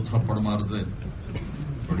طرح 2 تھپڑ مار دے،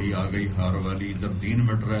 بڑی آ گئی ہار والی، ادھر دین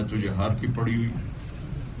مٹ رہا ہے تجھے ہار کی پڑی ہوئی۔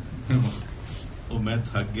 وہ میں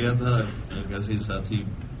تھک گیا تھا، ایک ایسے ساتھی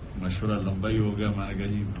مشورہ لمبا ہی ہو گیا، میں نے کہا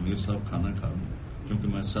جی امیر صاحب کھانا کھا لوں، کیونکہ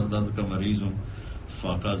میں سر درد کا مریض ہوں،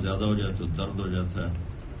 فاقہ زیادہ ہو جائے تو درد ہو جاتا ہے۔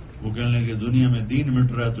 وہ کہنے لگے دنیا میں دین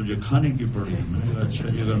مٹ رہا ہے تجھے کھانے کی پڑی۔ میں نے کہا اچھا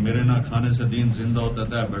جی، اگر میرے نہ کھانے سے دین زندہ ہوتا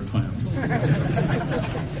ہے بیٹھو ہیں۔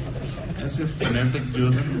 ایسے فنیٹک جو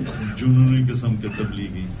جنونی قسم کے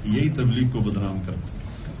تبلیغی یہی تبلیغ کو بدنام کرتے ہیں۔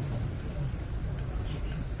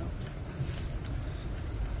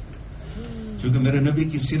 کیونکہ میرے نبی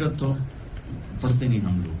کی سیرت تو پڑھتے نہیں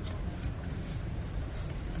ہم لوگ،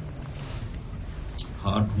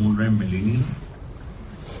 ہاتھ ڈھونڈ رہے ملی نہیں،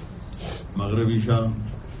 مغربی عشاء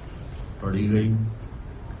پڑی گئی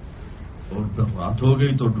اور پھر رات ہو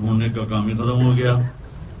گئی تو ڈھونڈنے کا کام ہی ختم ہو گیا۔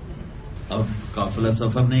 اب قافلہ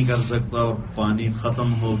سفر نہیں کر سکتا اور پانی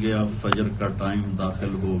ختم ہو گیا، فجر کا ٹائم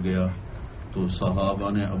داخل ہو گیا، تو صحابہ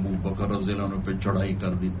نے ابو بکر رضی اللہ عنہ پہ چڑھائی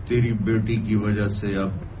کر دی، تیری بیٹی کی وجہ سے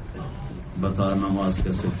اب بتا نماز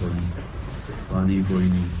کیسے پڑھیں۔ پانی کوئی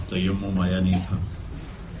نہیں، تیمم آیا نہیں تھا۔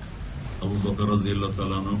 ابو بکر رضی اللہ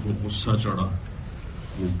تعالیٰ عنہ کو غصہ چڑھا،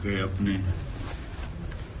 وہ گئے اپنے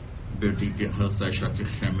بیٹی کے حضرت عائشہ کے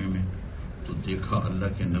خیمے میں، تو دیکھا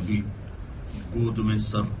اللہ کے نبی گود میں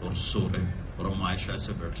سر اور سو رہے، اور ہم عائشہ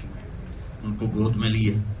سے بیٹھی، ان کو گود میں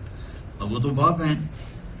لیے۔ اب وہ تو باپ ہیں،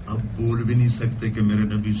 اب بول بھی نہیں سکتے کہ میرے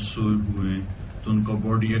نبی سوئے ہوئے ہیں، تو ان کا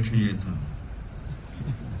باڈی ایکشن یہ تھا،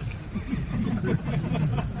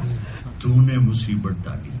 تو نے مصیبت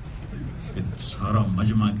ڈالی کہ سارا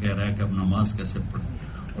مجمع کہہ رہا ہے کہ اب نماز کیسے پڑھیں،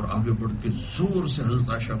 اور آگے بڑھ کے زور سے حضرت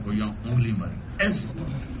عائشہ کو یہاں انگلی ماری، ایسے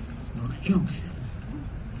یوں کیا،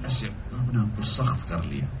 ایسے اپنے آپ کو سخت کر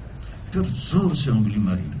لیا، پھر زور سے انگلی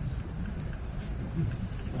ماری،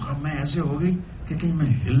 اور میں ایسے ہو گئی کہ کہیں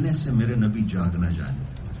میں ہلنے سے میرے نبی جاگ نہ جائیں،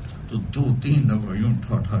 تو 2-3 دفعہ یوں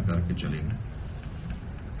ٹھا کر کے چلے گئے۔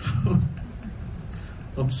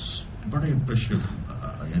 اب بڑے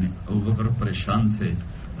یعنی ابوبکر پریشان تھے،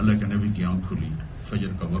 اللہ کے نبی کی آنکھ کھلی،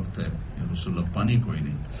 فجر کا وقت ہے، رسول اللہ پانی کوئی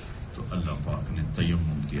نہیں، تو اللہ پاک نے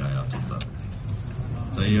تیمم کی آیات اتار دی،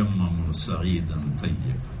 تیمم سعیدا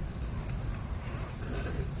طیبا۔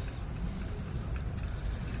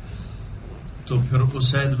 تو پھر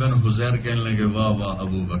اسید بن حذیر کہنے لگے واہ واہ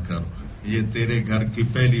ابو بکر، یہ تیرے گھر کی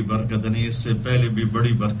پہلی برکت نہیں، اس سے پہلے بھی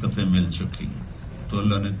بڑی برکتیں مل چکی ہیں۔ تو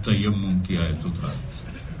اللہ نے تیمم کی آیت اتار دی،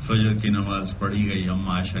 فجر کی نماز پڑھی گئی۔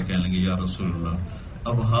 اما عائشہ کہنے لگی یا رسول اللہ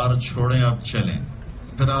اب ہار چھوڑیں، اب چلیں۔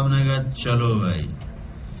 پھر آپ نے کہا چلو بھائی،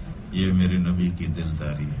 یہ میرے نبی کی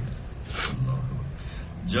دلداری ہے۔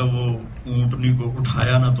 جب وہ اونٹنی کو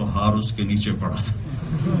اٹھایا نا تو ہار اس کے نیچے پڑا تھا،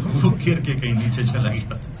 وہ گر کے کہیں نیچے چلا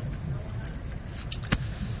گیا۔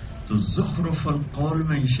 تو زخرف القول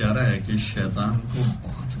میں اشارہ ہے کہ شیطان کو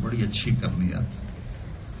بہت بڑی اچھی کرنی آتی،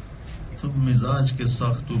 تم مزاج کے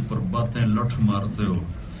سخت اوپر باتیں لٹھ مارتے ہو،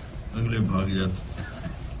 اگلے بھاگ جاتے۔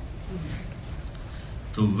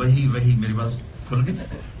 تو وہی میری بات کھل گئی۔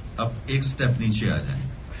 اب ایک سٹیپ نیچے آ جائیں،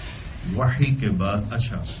 وحی کے بعد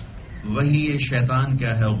اچھا وہی یہ شیطان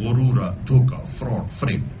کیا ہے؟ غرورا، دھوکہ، فراڈ،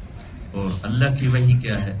 فریب، اور اللہ کی وحی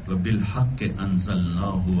کیا ہے؟ وَبِالْحَقِّ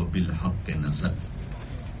أَنزَلْنَاهُ وَبِالْحَقِّ نَزَلَ،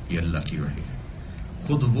 یہ اللہ کی وحی ہے۔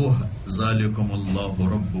 خود وہ ذَلِكُمُ اللَّهُ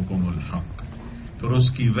رَبُّكُمُ الْحَقِّ، پھر اس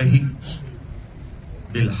کی وحی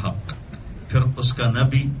بالحق، پھر اس کا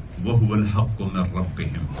نبی وَهُوَ الْحَقُّ مِنْ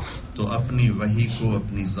رَبِّهِمْ، تو اپنی وحی کو،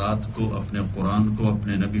 اپنی ذات کو، اپنے قرآن کو،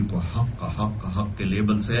 اپنے نبی کو حق کے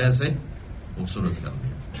لیبل سے ایسے خوبصورت کر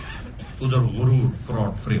دیا۔ ادھر غرور،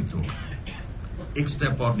 فراڈ، فریب ہو۔ ایک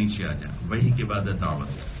سٹیپ اور نیچے آ جائیں، وحی کے بعد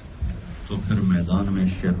دعوت، تو پھر میدان میں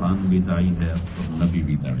شیطان بھی داعی ہے اور نبی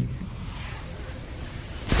بھی داعی ہے۔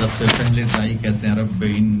 سب سے پہلے داعی کہتے ہیں رب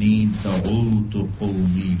انی دعوت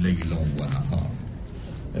قومی لیلا ونہارا،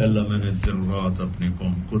 اللہ میں نے دن رات اپنی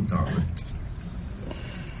قوم کو دعوت دی۔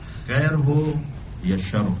 خیر ہو یا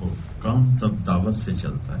شر ہو، کام تب دعوت سے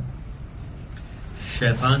چلتا ہے۔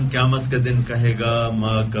 شیطان قیامت کے دن کہے گا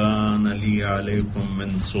ما کان لی علیکم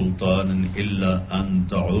من سلطان الا ان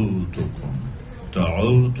دعوتکم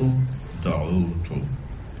دعوت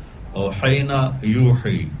اوحینا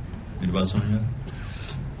یوحی، میری بات سمجھا؟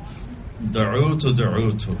 دعوت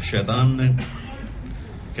شیطان نے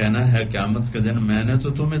کہنا ہے قیامت کے دن میں نے تو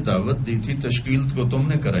تمہیں دعوت دی تھی، تشکیل کو تم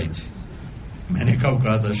نے کرائی تھی، میں نے کب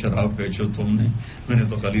کہا تھا شراب بیچو تم نے، میں نے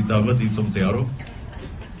تو خالی دعوت دی، تم تیار ہو،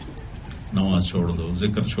 نماز چھوڑ دو،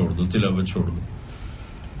 ذکر چھوڑ دو، تلاوت چھوڑ دو۔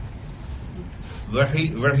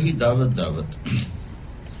 وحی دعوت۔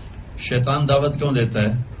 شیطان دعوت کیوں دیتا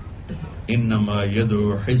ہے؟ انما یدعو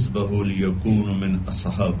حزبہ لیکون من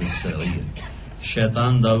اصحاب السعیر،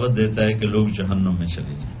 شیطان دعوت دیتا ہے کہ لوگ جہنم میں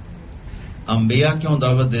چلے جائیں۔ انبیاء کیوں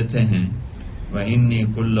دعوت دیتے ہیں؟ وَإِنِّي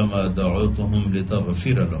كُلَّمَا دَعَوْتُهُمْ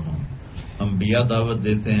لِتَغْفِرَ لَهُمْ، انبیاء دعوت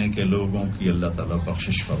دیتے ہیں کہ لوگوں کی اللہ تعالیٰ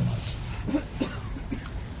بخشش فرماتے۔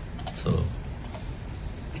 تو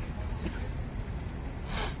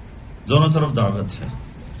دونوں طرف دعوت ہے۔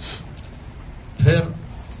 پھر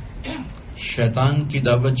شیطان کی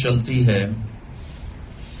دعوت چلتی ہے،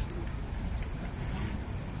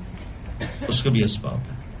 اس کے بھی اسباب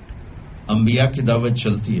ہیں۔ انبیاء کی دعوت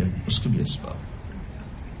چلتی ہے، اس کے بھی اسباب۔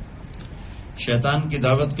 شیطان کی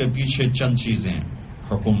دعوت کے پیچھے چند چیزیں ہیں،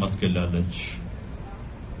 حکومت کے لالچ،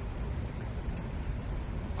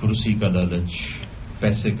 کرسی کا لالچ،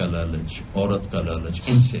 پیسے کا لالچ، عورت کا لالچ،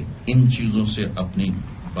 ان چیزوں سے اپنی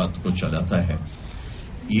بات کو چلاتا ہے۔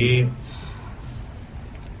 یہ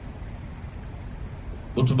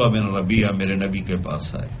عتبہ بن ربیعہ میرے نبی کے پاس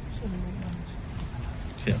آئے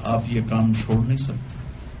کہ آپ یہ کام چھوڑ نہیں سکتے،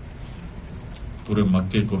 پورے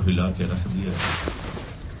مکے کو ہلا کے رکھ دیا۔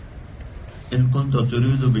 ان کنت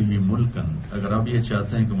ترید بہ ملکا، اگر آپ یہ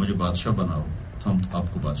چاہتے ہیں کہ مجھے بادشاہ بناؤ تو ہم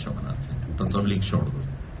آپ کو بادشاہ بناتے ہیں، تو تبلیغ چھوڑ دو.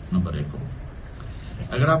 نمبر 1 ہو.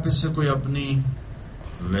 اگر آپ اس سے کوئی اپنی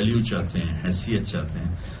ویلیو چاہتے ہیں، حیثیت چاہتے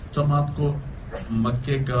ہیں، تو ہم آپ کو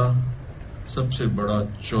مکے کا سب سے بڑا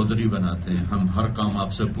چودھری بناتے ہیں. ہم ہر کام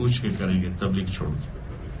آپ سے پوچھ کے کریں گے، تبلیغ چھوڑ دو.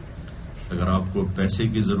 اگر آپ کو پیسے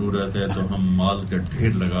کی ضرورت ہے تو ہم مال کے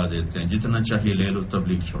ڈھیر لگا دیتے ہیں، جتنا چاہیے لے لو،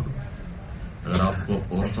 تبلیغ چھوڑو. اگر آپ کو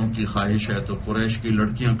عورتوں کی خواہش ہے تو قریش کی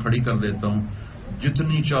لڑکیاں کھڑی کر دیتا ہوں،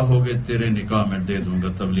 جتنی چاہو گے تیرے نکاح میں دے دوں گا،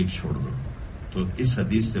 تبلیغ چھوڑ دو. تو اس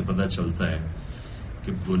حدیث سے پتہ چلتا ہے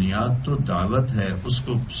کہ بنیاد تو دعوت ہے، اس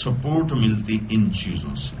کو سپورٹ ملتی ان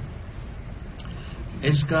چیزوں سے.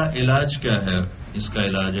 اس کا علاج کیا ہے؟ اس کا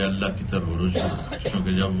علاج ہے اللہ کی طرف رجوع.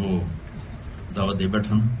 کیونکہ جب وہ دعوت دے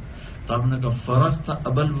بیٹھا تو آپ نے کہا فرق تھا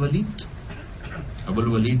ابو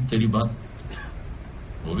الولید تیری بات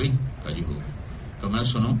ہو گئی؟ کہا جی ہو گئی. تو میں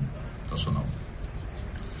سنوں تو سناؤ.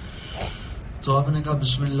 تو آپ نے کہا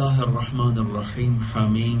بسم اللہ الرحمن الرحیم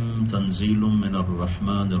حمیم تنزیل من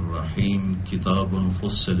الرحمن الرحیم کتاب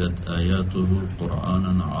فصلت آیاته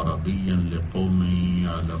قرآنا عربیا لقوم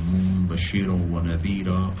یعلمون بشیرا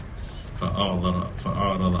ونذیرا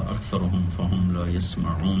فأعرض أكثرهم فهم لا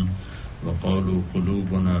يسمعون وقالوا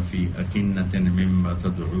قلوبنا في أكنة مما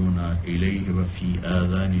تدعونا إليه وفي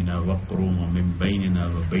آذاننا وقر ومن بيننا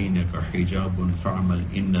وبينك حجاب فاعمل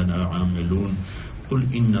إننا عاملون قل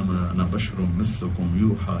إنما أنا بشر مثلكم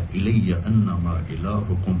يوحى إلي أنما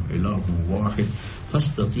إلهكم إله واحد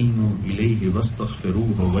فاستقيموا إليه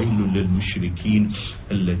واستغفروه ويل للمشركين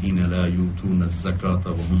الذين لا يؤتون الزكاة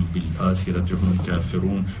وهم بالآخرة هم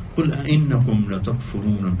كافرون قل أئنكم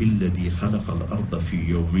لتكفرون بالذي خلق الأرض في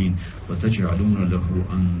يومين وتجعلون له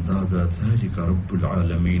أندادا ذلك رب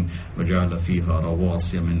العالمين وجعل فيها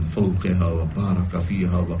رواسي من فوقها وبارك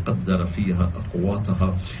فيها وقدر فيها أقواتها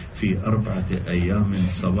في 4 أيام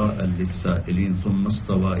سواء للسائلين ثم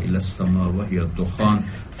استوى إلى السماء وهي الدخان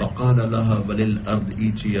فقال لها وللأرض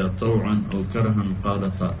ائتيا طوعا أو كرها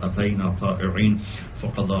قالتا أتينا طائعين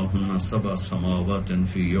فقضاهن 7 سماوات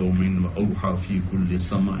في يوم وأوحى في كل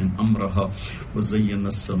سماء أمرها وزين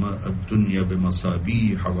السماء الدنيا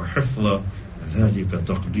بمصابيح وحفظا ذلك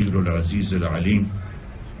تقدير العزيز العليم.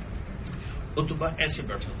 اتبا ایسے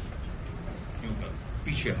بیٹھا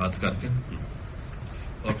پیچھے ہاتھ کر کے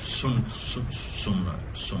اور سن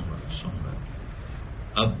رہا.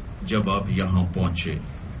 اب جب آپ یہاں پہنچے،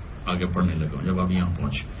 آگے پڑھنے لگا، جب آپ یہاں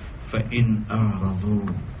پہنچے فَإِنْ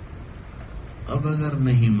أَعْرَضُوا، اب اگر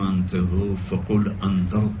نہیں مانتے ہو فَقُلْ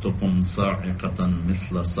أَنذَرْتُكُمْ صَاعِقَةً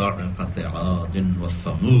مِثْلَ صَاعِقَةِ عَادٍ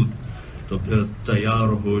وَثَمُودَ، تو پھر تیار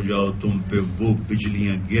ہو جاؤ، تم پہ وہ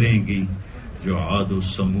بجلیاں گریں گی جو عاد و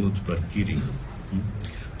سمود پر گری.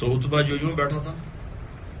 تو اتبا جو یوں بیٹھا تھا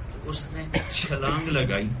اس نے چھلانگ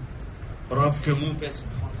لگائی اور آپ کے منہ پہ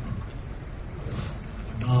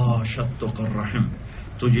لا شتق الرحم،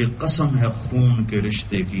 تو یہ قسم ہے خون کے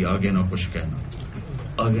رشتے کی، آگے نہ کچھ کہنا،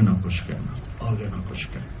 آگے نہ کچھ کہنا، آگے نہ کچھ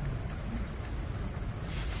کہنا.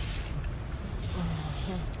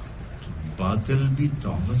 باطل بھی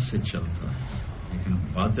دعوت سے چلتا ہے، لیکن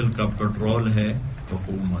باطل کا پیٹرول ہے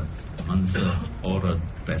حکومت، منصب، عورت،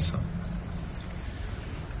 پیسہ.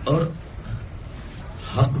 اور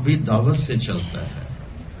حق بھی دعوت سے چلتا ہے،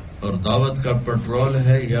 اور دعوت کا پیٹرول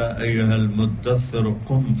ہے یا ایھا المدثر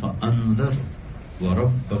قم فانذر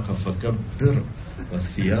وربک فکبر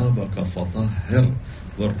وثیابک فطہر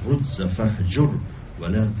والرجز فاہجر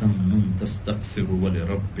ولا تمنن تستکثر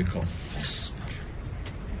ولربک فاصبر.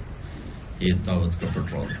 یہ دعوت کا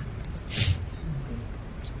پیٹرول ہے.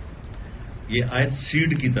 یہ آیت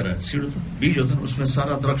سیڈ کی طرح، سیڈ بیج ہوتا ہے اس میں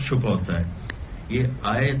سارا درخت چھپا ہوتا ہے. یہ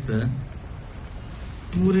آیت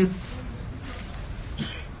پورے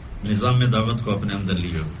نظام میں دعوت کو اپنے اندر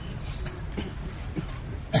لیے.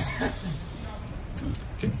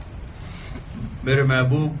 میرے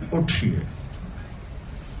محبوب اٹھیے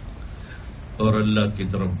اور اللہ کی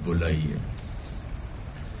طرف بلائیے،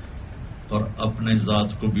 اور اپنے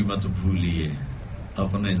ذات کو بھی مت بھولیے،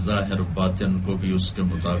 اپنے ظاہر باطن کو بھی اس کے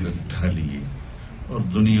مطابق ڈھالیے، اور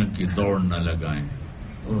دنیا کی دوڑ نہ لگائیں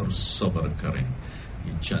اور صبر کریں.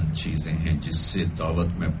 یہ چند چیزیں ہیں جس سے دعوت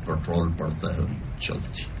میں پیٹرول پڑتا ہے اور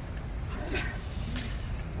چلتی.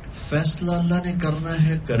 فیصلہ اللہ نے کرنا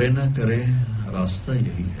ہے، کرے نہ کرے، راستہ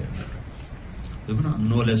یہی ہے. دیکھو نا،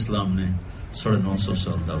 نوح علیہ السلام نے 950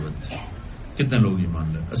 سال دعوت دی، کتنے لوگ ایمان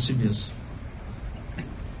لائے؟ 80.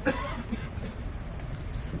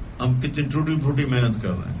 ہم کتنی ٹوٹی پھوٹی محنت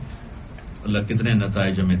کر رہے ہیں، اللہ کتنے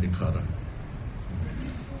نتائج ہمیں دکھا رہا ہے.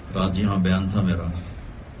 رات یہاں بیان تھا میرا،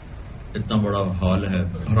 اتنا بڑا ہال ہے،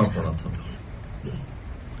 بھرا پڑا تھا.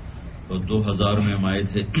 اور 2000 میں ہم آئے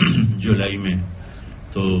تھے جولائی میں،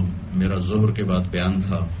 تو میرا ظہر کے بعد بیان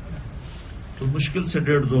تھا. تو مشکل سے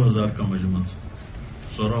 1500-2000 کا مجمع تھا.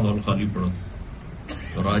 سارا ہال خالی پڑا تھا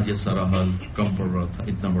اور آج یہ سارا ہال کم پڑ رہا تھا،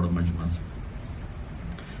 اتنا بڑا مجمع تھا.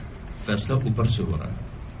 فیصلہ اوپر سے ہو رہا ہے،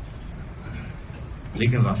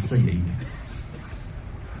 لیکن راستہ یہی ہے.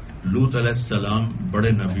 لوط علیہ السلام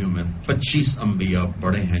بڑے نبیوں میں 25 انبیاء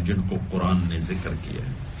بڑے ہیں جن کو قرآن نے ذکر کیا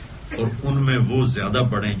ہے، اور ان میں وہ زیادہ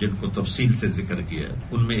بڑے ہیں جن کو تفصیل سے ذکر کیا ہے.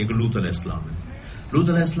 ان میں ایک لوط علیہ السلام ہے. لوط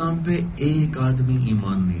علیہ السلام پہ ایک آدمی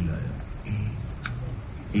ایمان نہیں لایا،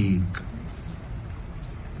 ایک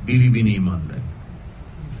بیوی بھی نہیں ایمان لائی.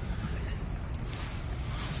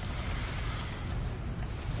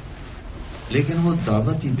 لیکن وہ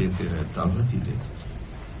دعوت ہی دیتے رہے، دعوت ہی دیتے.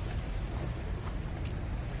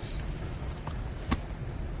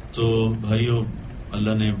 تو بھائیو،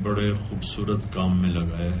 اللہ نے بڑے خوبصورت کام میں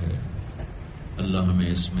لگایا ہے. اللہ ہمیں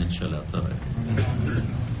اس میں چلاتا رہے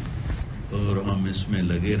اور ہم اس میں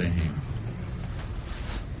لگے رہیں.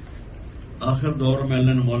 آخر دور میں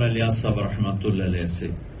اللہ نے مولانا الیاس صاحب رحمۃ اللہ علیہ سے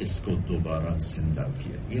اس کو دوبارہ زندہ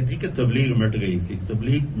کیا. یہ نہیں کہ تبلیغ مٹ گئی تھی،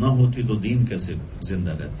 تبلیغ نہ ہوتی تو دین کیسے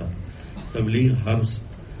زندہ رہتا. تبلیغ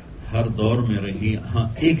ہر دور میں رہی. ہاں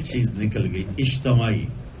ایک چیز نکل گئی، اجتماعی،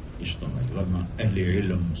 ورنہ اہل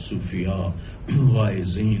علم، صوفیاء،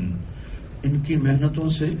 واعظین، ان کی محنتوں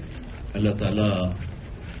سے اللہ تعالیٰ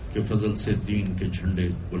کے فضل سے دین کے جھنڈے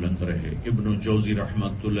بلند رہے. ابن جوزی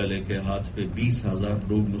رحمۃ اللہ علیہ کے ہاتھ پہ 20,000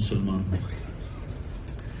 لوگ مسلمان ہو گئے.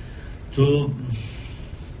 تو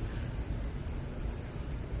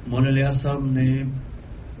مولانا الیاس صاحب نے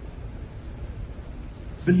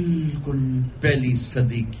بالکل پہلی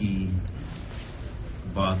صدی کی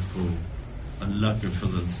بات کو اللہ کے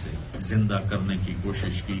فضل سے زندہ کرنے کی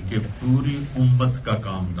کوشش کی کہ پوری امت کا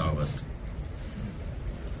کام دعوت.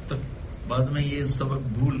 تب بعد میں یہ سبق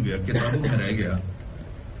بھول گیا، کتابوں میں رہ گیا،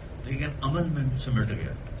 لیکن عمل میں سمٹ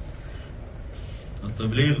گیا. اور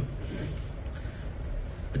تبلیغ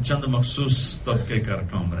چند مخصوص طبقے کا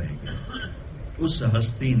کام رہ گیا. اس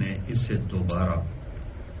ہستی نے اسے دوبارہ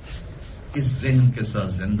اس ذہن کے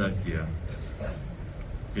ساتھ زندہ کیا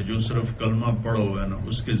کہ جو صرف کلمہ پڑھا ہوا ہے نا،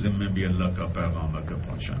 اس کے ذمے بھی اللہ کا پیغام آ کے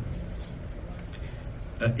پہنچانا.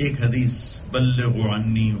 ایک حدیث، بلغوا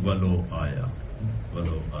عنی ولو آیا،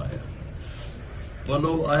 ولو آیا.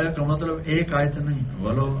 ولو آیا کا مطلب ایک آیت نہیں،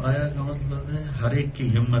 ولو آیا کا مطلب ہے ہر ایک کی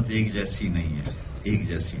ہمت ایک جیسی نہیں ہے، ایک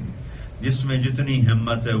جیسی نہیں. جس میں جتنی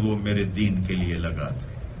ہمت ہے وہ میرے دین کے لیے لگا دے.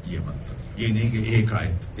 یہ مطلب یہ نہیں کہ ایک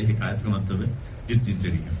آیت کا مطلب ہے جتنی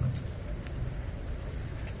تیری ہمت ہے.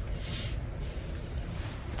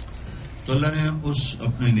 تو اللہ نے اس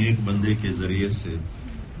اپنے نیک بندے کے ذریعے سے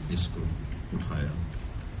اس کو اٹھایا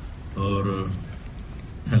اور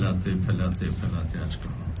پھیلاتے پھیلاتے پھیلاتے آج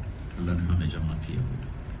کہاں اللہ نے ہمیں جمع کیا ہوا.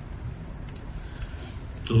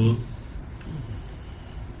 تو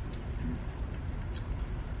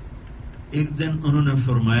ایک دن انہوں نے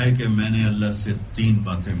فرمایا کہ میں نے اللہ سے 3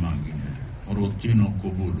 باتیں مانگی ہیں اور وہ تینوں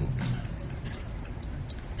قبول ہو گئی.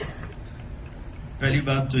 پہلی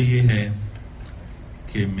بات تو یہ ہے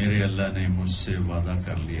کہ میرے اللہ نے مجھ سے وعدہ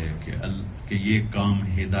کر لیا ہے کہ یہ کام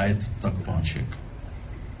ہدایت تک پہنچے گا.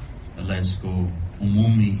 اللہ اس کو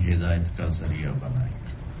عمومی ہدایت کا ذریعہ بنائے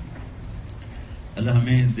گا. اللہ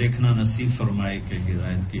ہمیں دیکھنا نصیب فرمائے کہ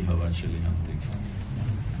ہدایت کی ہوا چلے، ہم دیکھیں.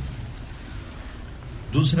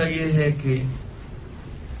 دوسرا یہ ہے کہ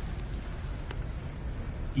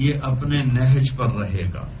یہ اپنے نہج پر رہے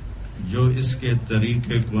گا. جو اس کے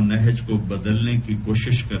طریقے کو، نہج کو بدلنے کی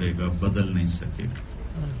کوشش کرے گا، بدل نہیں سکے گا.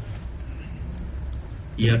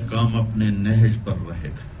 یہ کام اپنے نہج پر رہے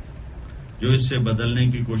گا. جو اس سے بدلنے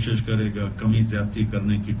کی کوشش کرے گا، کمی زیادتی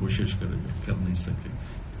کرنے کی کوشش کرے گا، کر نہیں سکے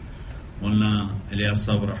گا. مولانا الیاس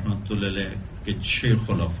صاحب رحمۃ اللہ علیہ کے 6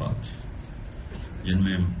 خلفاء تھے، جن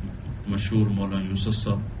میں مشہور مولانا یوسف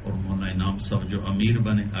صاحب اور مولانا انعام صاحب جو امیر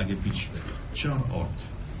بنے آگے پیچھے، 4 اور تھے.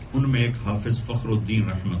 ان میں ایک حافظ فخر الدین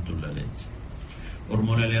رحمۃ اللہ علیہ تھے. اور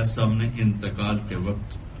مولانا الیاس صاحب نے انتقال کے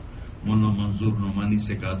وقت مولانا منظور نعمانی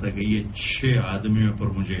سے کہا تھا کہ یہ 6 آدمیوں پر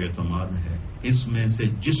مجھے اعتماد ہے، اس میں سے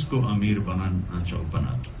جس کو امیر بنانا چاہو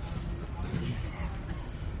بنا دو.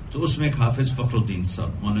 تو اس میں ایک حافظ فخر الدین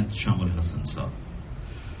صاحب، مولانا شام الحسن صاحب،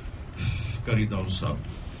 قاری داؤد صاحب.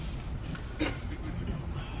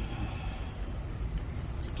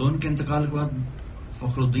 تو ان کے انتقال کے بعد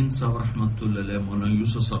فخر الدین صاحب رحمۃ اللہ علیہ مولانا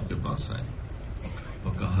یوسف صاحب کے پاس آئے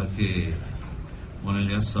اور کہا کہ مولانا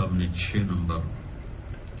الیاس صاحب نے 6 نمبر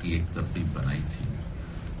کی ایک ترتیب بنائی تھی،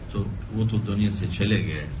 تو وہ تو دنیا سے چلے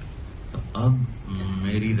گئے، تو اب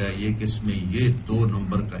میری رائے یہ کہ اس میں یہ 2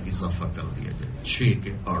 نمبر کا اضافہ کر دیا جائے، 6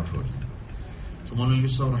 کے 8 ہو جائے. تو مولانا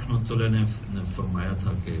یوسف صاحب رحمۃ اللہ نے فرمایا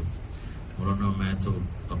تھا کہ مولانا میں تو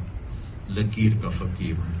اب لکیر کا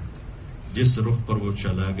فقیر ہوں، جس رخ پر وہ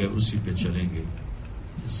چلا گیا اسی پہ چلیں گے،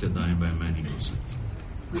 اس سے دائیں بائیں میں نہیں ہو سکتی۔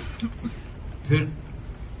 پھر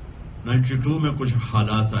 92 میں کچھ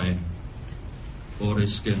حالات آئے اور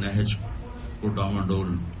اس کے نہج کو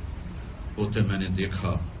ڈاواڈول ہوتے میں نے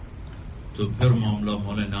دیکھا، تو پھر معاملہ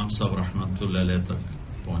مولانا انعام صاحب رحمۃ اللہ علیہ تک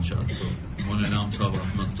پہنچا۔ تو مولانا انعام صاحب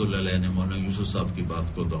رحمۃ اللہ علیہ نے مولانا یوسف صاحب کی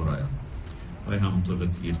بات کو دہرایا، بھائی ہم تو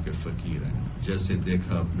لکیر کے فقیر ہیں، جیسے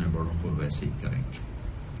دیکھا اپنے بڑوں کو ویسے ہی کریں گے۔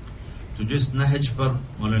 تو جس نہج پر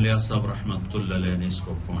مولانا الیاس صاحب رحمۃ اللہ علیہ نے اس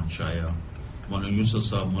کو پہنچایا، مولانا یوسف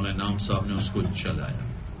صاحب مولانا انعام صاحب نے اس کو چلایا،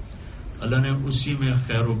 اللہ نے اسی میں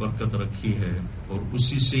خیر و برکت رکھی ہے اور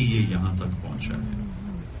اسی سے یہ یہاں تک پہنچا ہے۔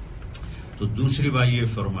 تو دوسری بات یہ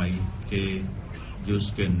فرمائی کہ جو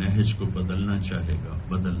اس کے نہج کو بدلنا چاہے گا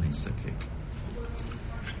بدل نہیں سکے گا۔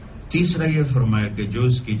 تیسرا یہ فرمایا کہ جو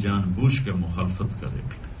اس کی جان بوجھ کے مخالفت کرے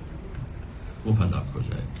گا وہ ہلاک ہو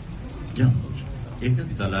جائے گا، جان ہو جائے گا۔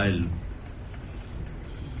 ایک دلائل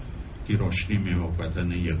کی روشنی میں وہ کہتا ہے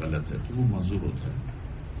نہیں یہ غلط ہے تو وہ معذور ہوتا ہے،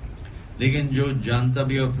 لیکن جو جانتا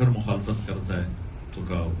بھی اور پھر مخالفت کرتا ہے تو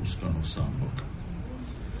کہا اس کا نقصان ہوگا۔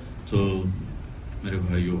 تو میرے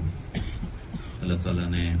بھائیوں، اللہ تعالیٰ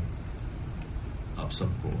نے آپ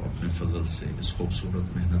سب کو اپنے فضل سے اس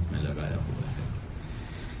خوبصورت محنت میں لگایا ہوا ہے،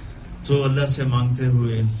 تو اللہ سے مانگتے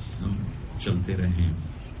ہوئے ہم چلتے رہیں۔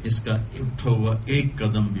 اس کا اٹھا ہوا ایک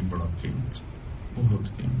قدم بھی بڑا قیمت،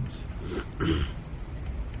 بہت قیمت۔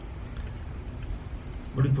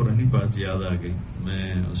 بڑی پرانی بات یاد آ گئی،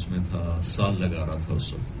 میں اس میں تھا، سال لگا رہا تھا،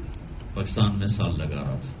 اس وقت پاکستان میں سال لگا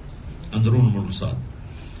رہا تھا، اندرون ملک سال۔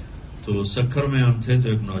 تو سکھر میں ہم تھے تو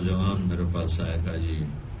ایک نوجوان میرے پاس آیا، کہا جی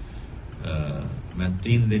میں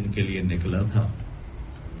 3 دن کے لیے نکلا تھا،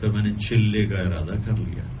 پھر میں نے چلے کا ارادہ کر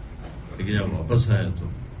لیا، لیکن جب واپس آیا تو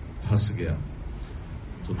پھنس گیا،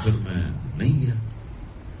 تو پھر میں نہیں گیا۔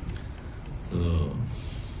 تو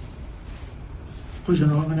کچھ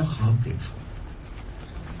دنوں میں نے خواب دیکھا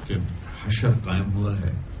کہ حشر قائم ہوا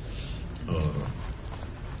ہے اور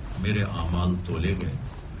میرے اعمال تولے گئے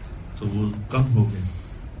تو وہ کم ہو گئے،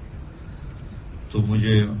 تو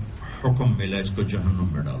مجھے حکم ملا اس کو جہنم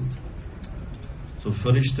میں ڈال دو۔ تو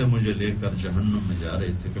فرشتے مجھے لے کر جہنم میں جا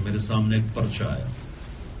رہے تھے کہ میرے سامنے ایک پرچہ آیا،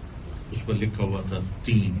 اس پر لکھا ہوا تھا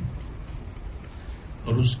 3،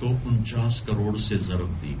 اور اس کو 49 کروڑ سے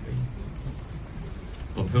ضرب دی گئی،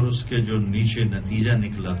 اور پھر اس کے جو نیچے نتیجہ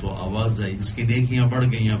نکلا تو آواز آئی اس کی نیکیاں بڑھ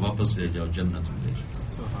گئی ہیں، واپس لے جاؤ، جنت میں لے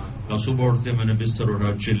جاؤ۔ صبح اٹھتے میں نے بستر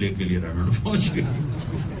اٹھا، چلے کے لیے رنڈ پہنچ گیا۔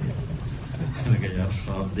 میں نے کہا یار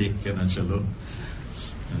خواب دیکھ کے نہ چلو،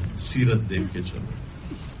 سیرت دیکھ کے چلو۔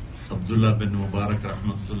 عبداللہ بن مبارک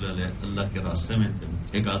رحمۃ اللہ علیہ اللہ کے راستے میں تھے،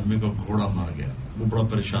 ایک آدمی کو گھوڑا مار گیا، وہ بڑا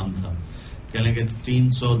پریشان تھا، کہنے کہ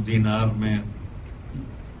 300 دینار میں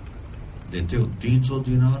دیتے ہو؟ 300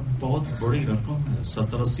 دینار بہت بڑی رقم ہے،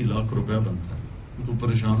 70-80 لاکھ روپیہ بنتا ہے۔ وہ تو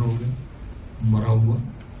پریشان ہو گیا، مرا ہوا،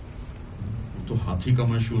 وہ تو ہاتھی کا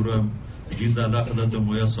مشہور ہے، جیندہ لاکھ دا تو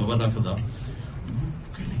مویا 1.25 لاکھ دا،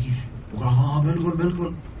 ہاں بالکل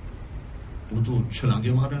بالکل، وہ تو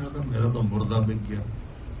چھلانگے مارے گا تھا، میرا تو مردہ بک گیا۔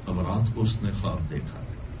 اب رات کو اس نے خواب دیکھا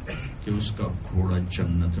کہ اس کا گھوڑا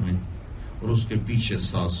جنت میں اور اس کے پیچھے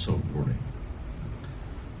 700 گھوڑے،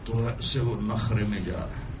 تو ایسے وہ نخرے میں جا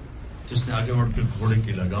رہا ہے۔ جس نے آگے بڑھ کے گھوڑے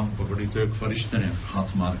کی لگام پکڑی تو ایک فرشتے نے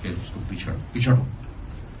ہاتھ مار کے اس کو پچھڑو۔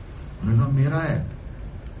 انہوں نے کہا میرا ہے،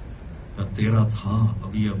 تیرا تھا،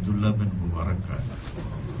 ابھی عبداللہ بن مبارک کا ہے۔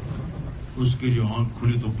 اس کی جو آنکھ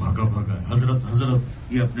کھلی تو بھاگا حضرت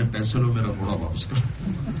یہ اپنے پیسے لو، میرا گھوڑا واپس کر۔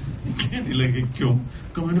 کہنے لگے کیوں؟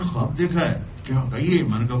 کہ میں نے خواب دیکھا ہے۔ کیا کہیے؟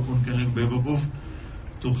 میں نے کہا کون؟ کہنے لگے بے وقوف،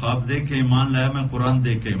 تو خواب دیکھ کے ایمان لایا، میں قرآن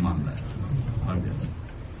دیکھ کے ایمان لایا۔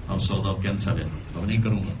 اب سودا کینسل ہے، اب نہیں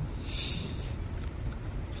کروں گا۔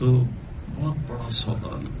 تو بہت بڑا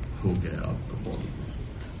سودا ہو گیا آپ کا،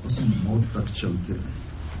 بس موت تک چلتے رہے۔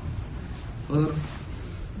 اور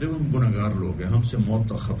جب ہم گناہگار لوگ ہیں، ہم سے موت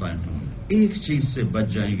تک خطائیں ہوں گی، ایک چیز سے بچ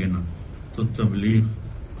جائیں گے نا تو تبلیغ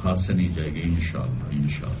ہاتھ سے نہیں جائے گی انشاءاللہ۔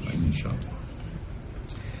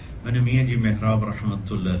 میں نے میاں جی محراب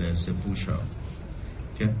رحمت اللہ علیہ سے پوچھا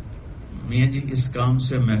کہ میاں جی اس کام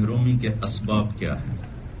سے محرومی کے اسباب کیا ہیں؟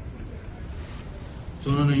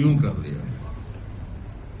 تو انہوں نے یوں کر دیا،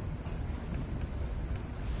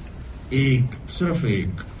 صرف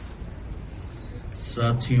ایک،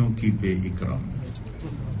 ساتھیوں کی بے اکرامی،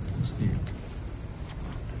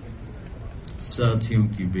 ساتھیوں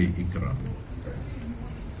کی بے اکرامی،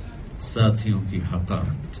 ساتھیوں کی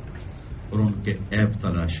حقارت اور ان کے عیب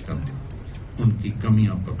تلاش کرنا، ان کی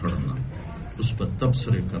کمیاں پکڑنا، اس پر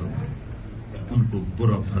تبصرے کرنا، ان کو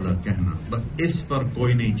برا بھلا کہنا، بس اس پر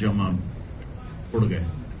کوئی نہیں، جمع اڑ گئے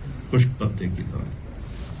خشک پتے کی طرح۔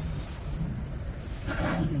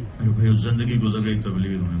 میرے بھائی زندگی گزر گئی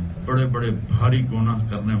تبلیغ میں، بڑے بڑے بھاری گناہ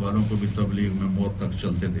کرنے والوں کو بھی تبلیغ میں موت تک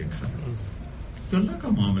چلتے دیکھا ہے. تو اللہ کا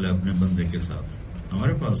معاملہ ہے اپنے بندے کے ساتھ.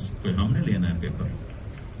 ہمارے پاس کوئی ہم نے لینا ہے پیپر.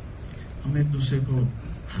 ہم ایک دوسرے کو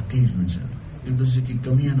حقیر نہ جانیں، ایک دوسرے کی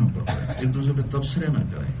کمیاں نہ پکڑیں، ایک دوسرے پہ تبصرے نہ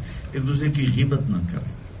کریں، ایک دوسرے کی غیبت نہ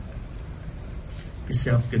کریں. اس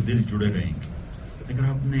سے آپ کے دل جڑے رہیں گے. اگر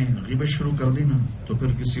آپ نے غیبت شروع کر دی نا تو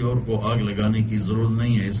پھر کسی اور کو آگ لگانے کی ضرورت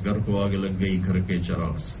نہیں ہے. اس گھر کو آگ لگ گئی گھر کے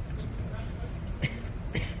چراغ سے.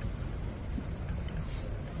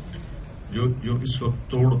 جو اس وقت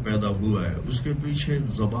توڑ پیدا ہوا ہے اس کے پیچھے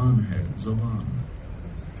زبان ہے.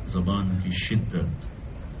 زبان کی شدت،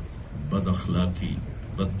 بد اخلاقی،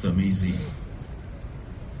 بدتمیزی.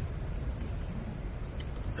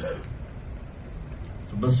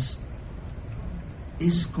 تو بس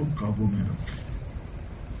اس کو قابو میں رکھیں.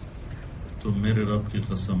 تو میرے رب کی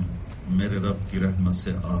قسم، میرے رب کی رحمت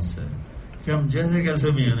سے آس ہے کہ ہم جیسے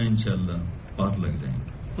کیسے بھی ہیں نا انشاءاللہ پار لگ جائیں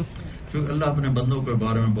گے. کیونکہ اللہ اپنے بندوں کے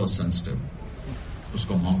بارے میں بہت سینسٹیو. اس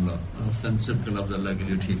کو معاملہ سینسٹیو کا لفظ اللہ کے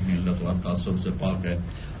لیے ٹھیک نہیں. اللہ تو ہر تعصب سے پاک ہے.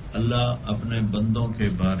 اللہ اپنے بندوں کے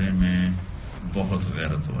بارے میں بہت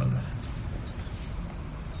غیرت والا ہے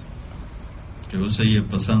کہ اسے یہ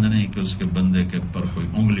پسند نہیں کہ اس کے بندے کے پر کوئی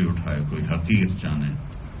انگلی اٹھائے، کوئی حقیر جانے.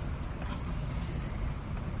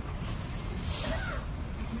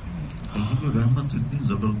 اللہ کی رحمت اتنی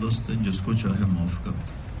زبردست ہے، جس کو چاہے معاف کر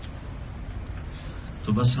دے.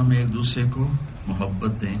 تو بس ہم ایک دوسرے کو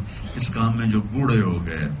محبت دیں. اس کام میں جو بوڑھے ہو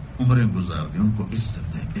گئے، عمریں گزار دیں، ان کو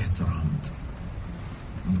عزت دیں، احترام دیں.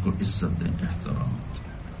 ان کو عزت دیں، احترام دیں.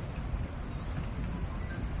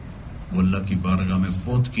 وہ اللہ کی بارگاہ میں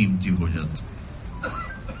بہت قیمتی ہو جاتے.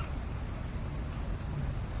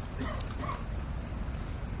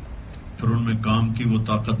 پھر ان میں کام کی وہ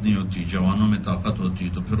طاقت نہیں ہوتی. جوانوں میں طاقت ہوتی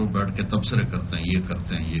تو پھر وہ بیٹھ کے تبصرے کرتے ہیں، یہ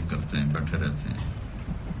کرتے ہیں، یہ کرتے ہیں، بیٹھے رہتے ہیں.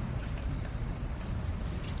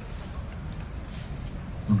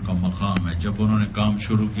 ان کا مقام ہے. جب انہوں نے کام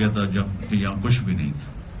شروع کیا تھا جب یہاں کچھ بھی نہیں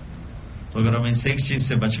تھا، تو اگر ہم اس ایک چیز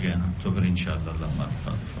سے بچ گئے نا تو پھر انشاءاللہ اللہ ہمارے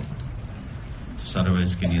حفاظت ہوگا. تو سارے وہ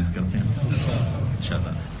اس کی نیت کرتے ہیں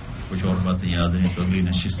انشاءاللہ. کچھ اور باتیں یاد ہیں تو اگلی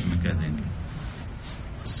نشست میں کہہ دیں گے.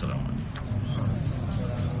 السلام علیکم.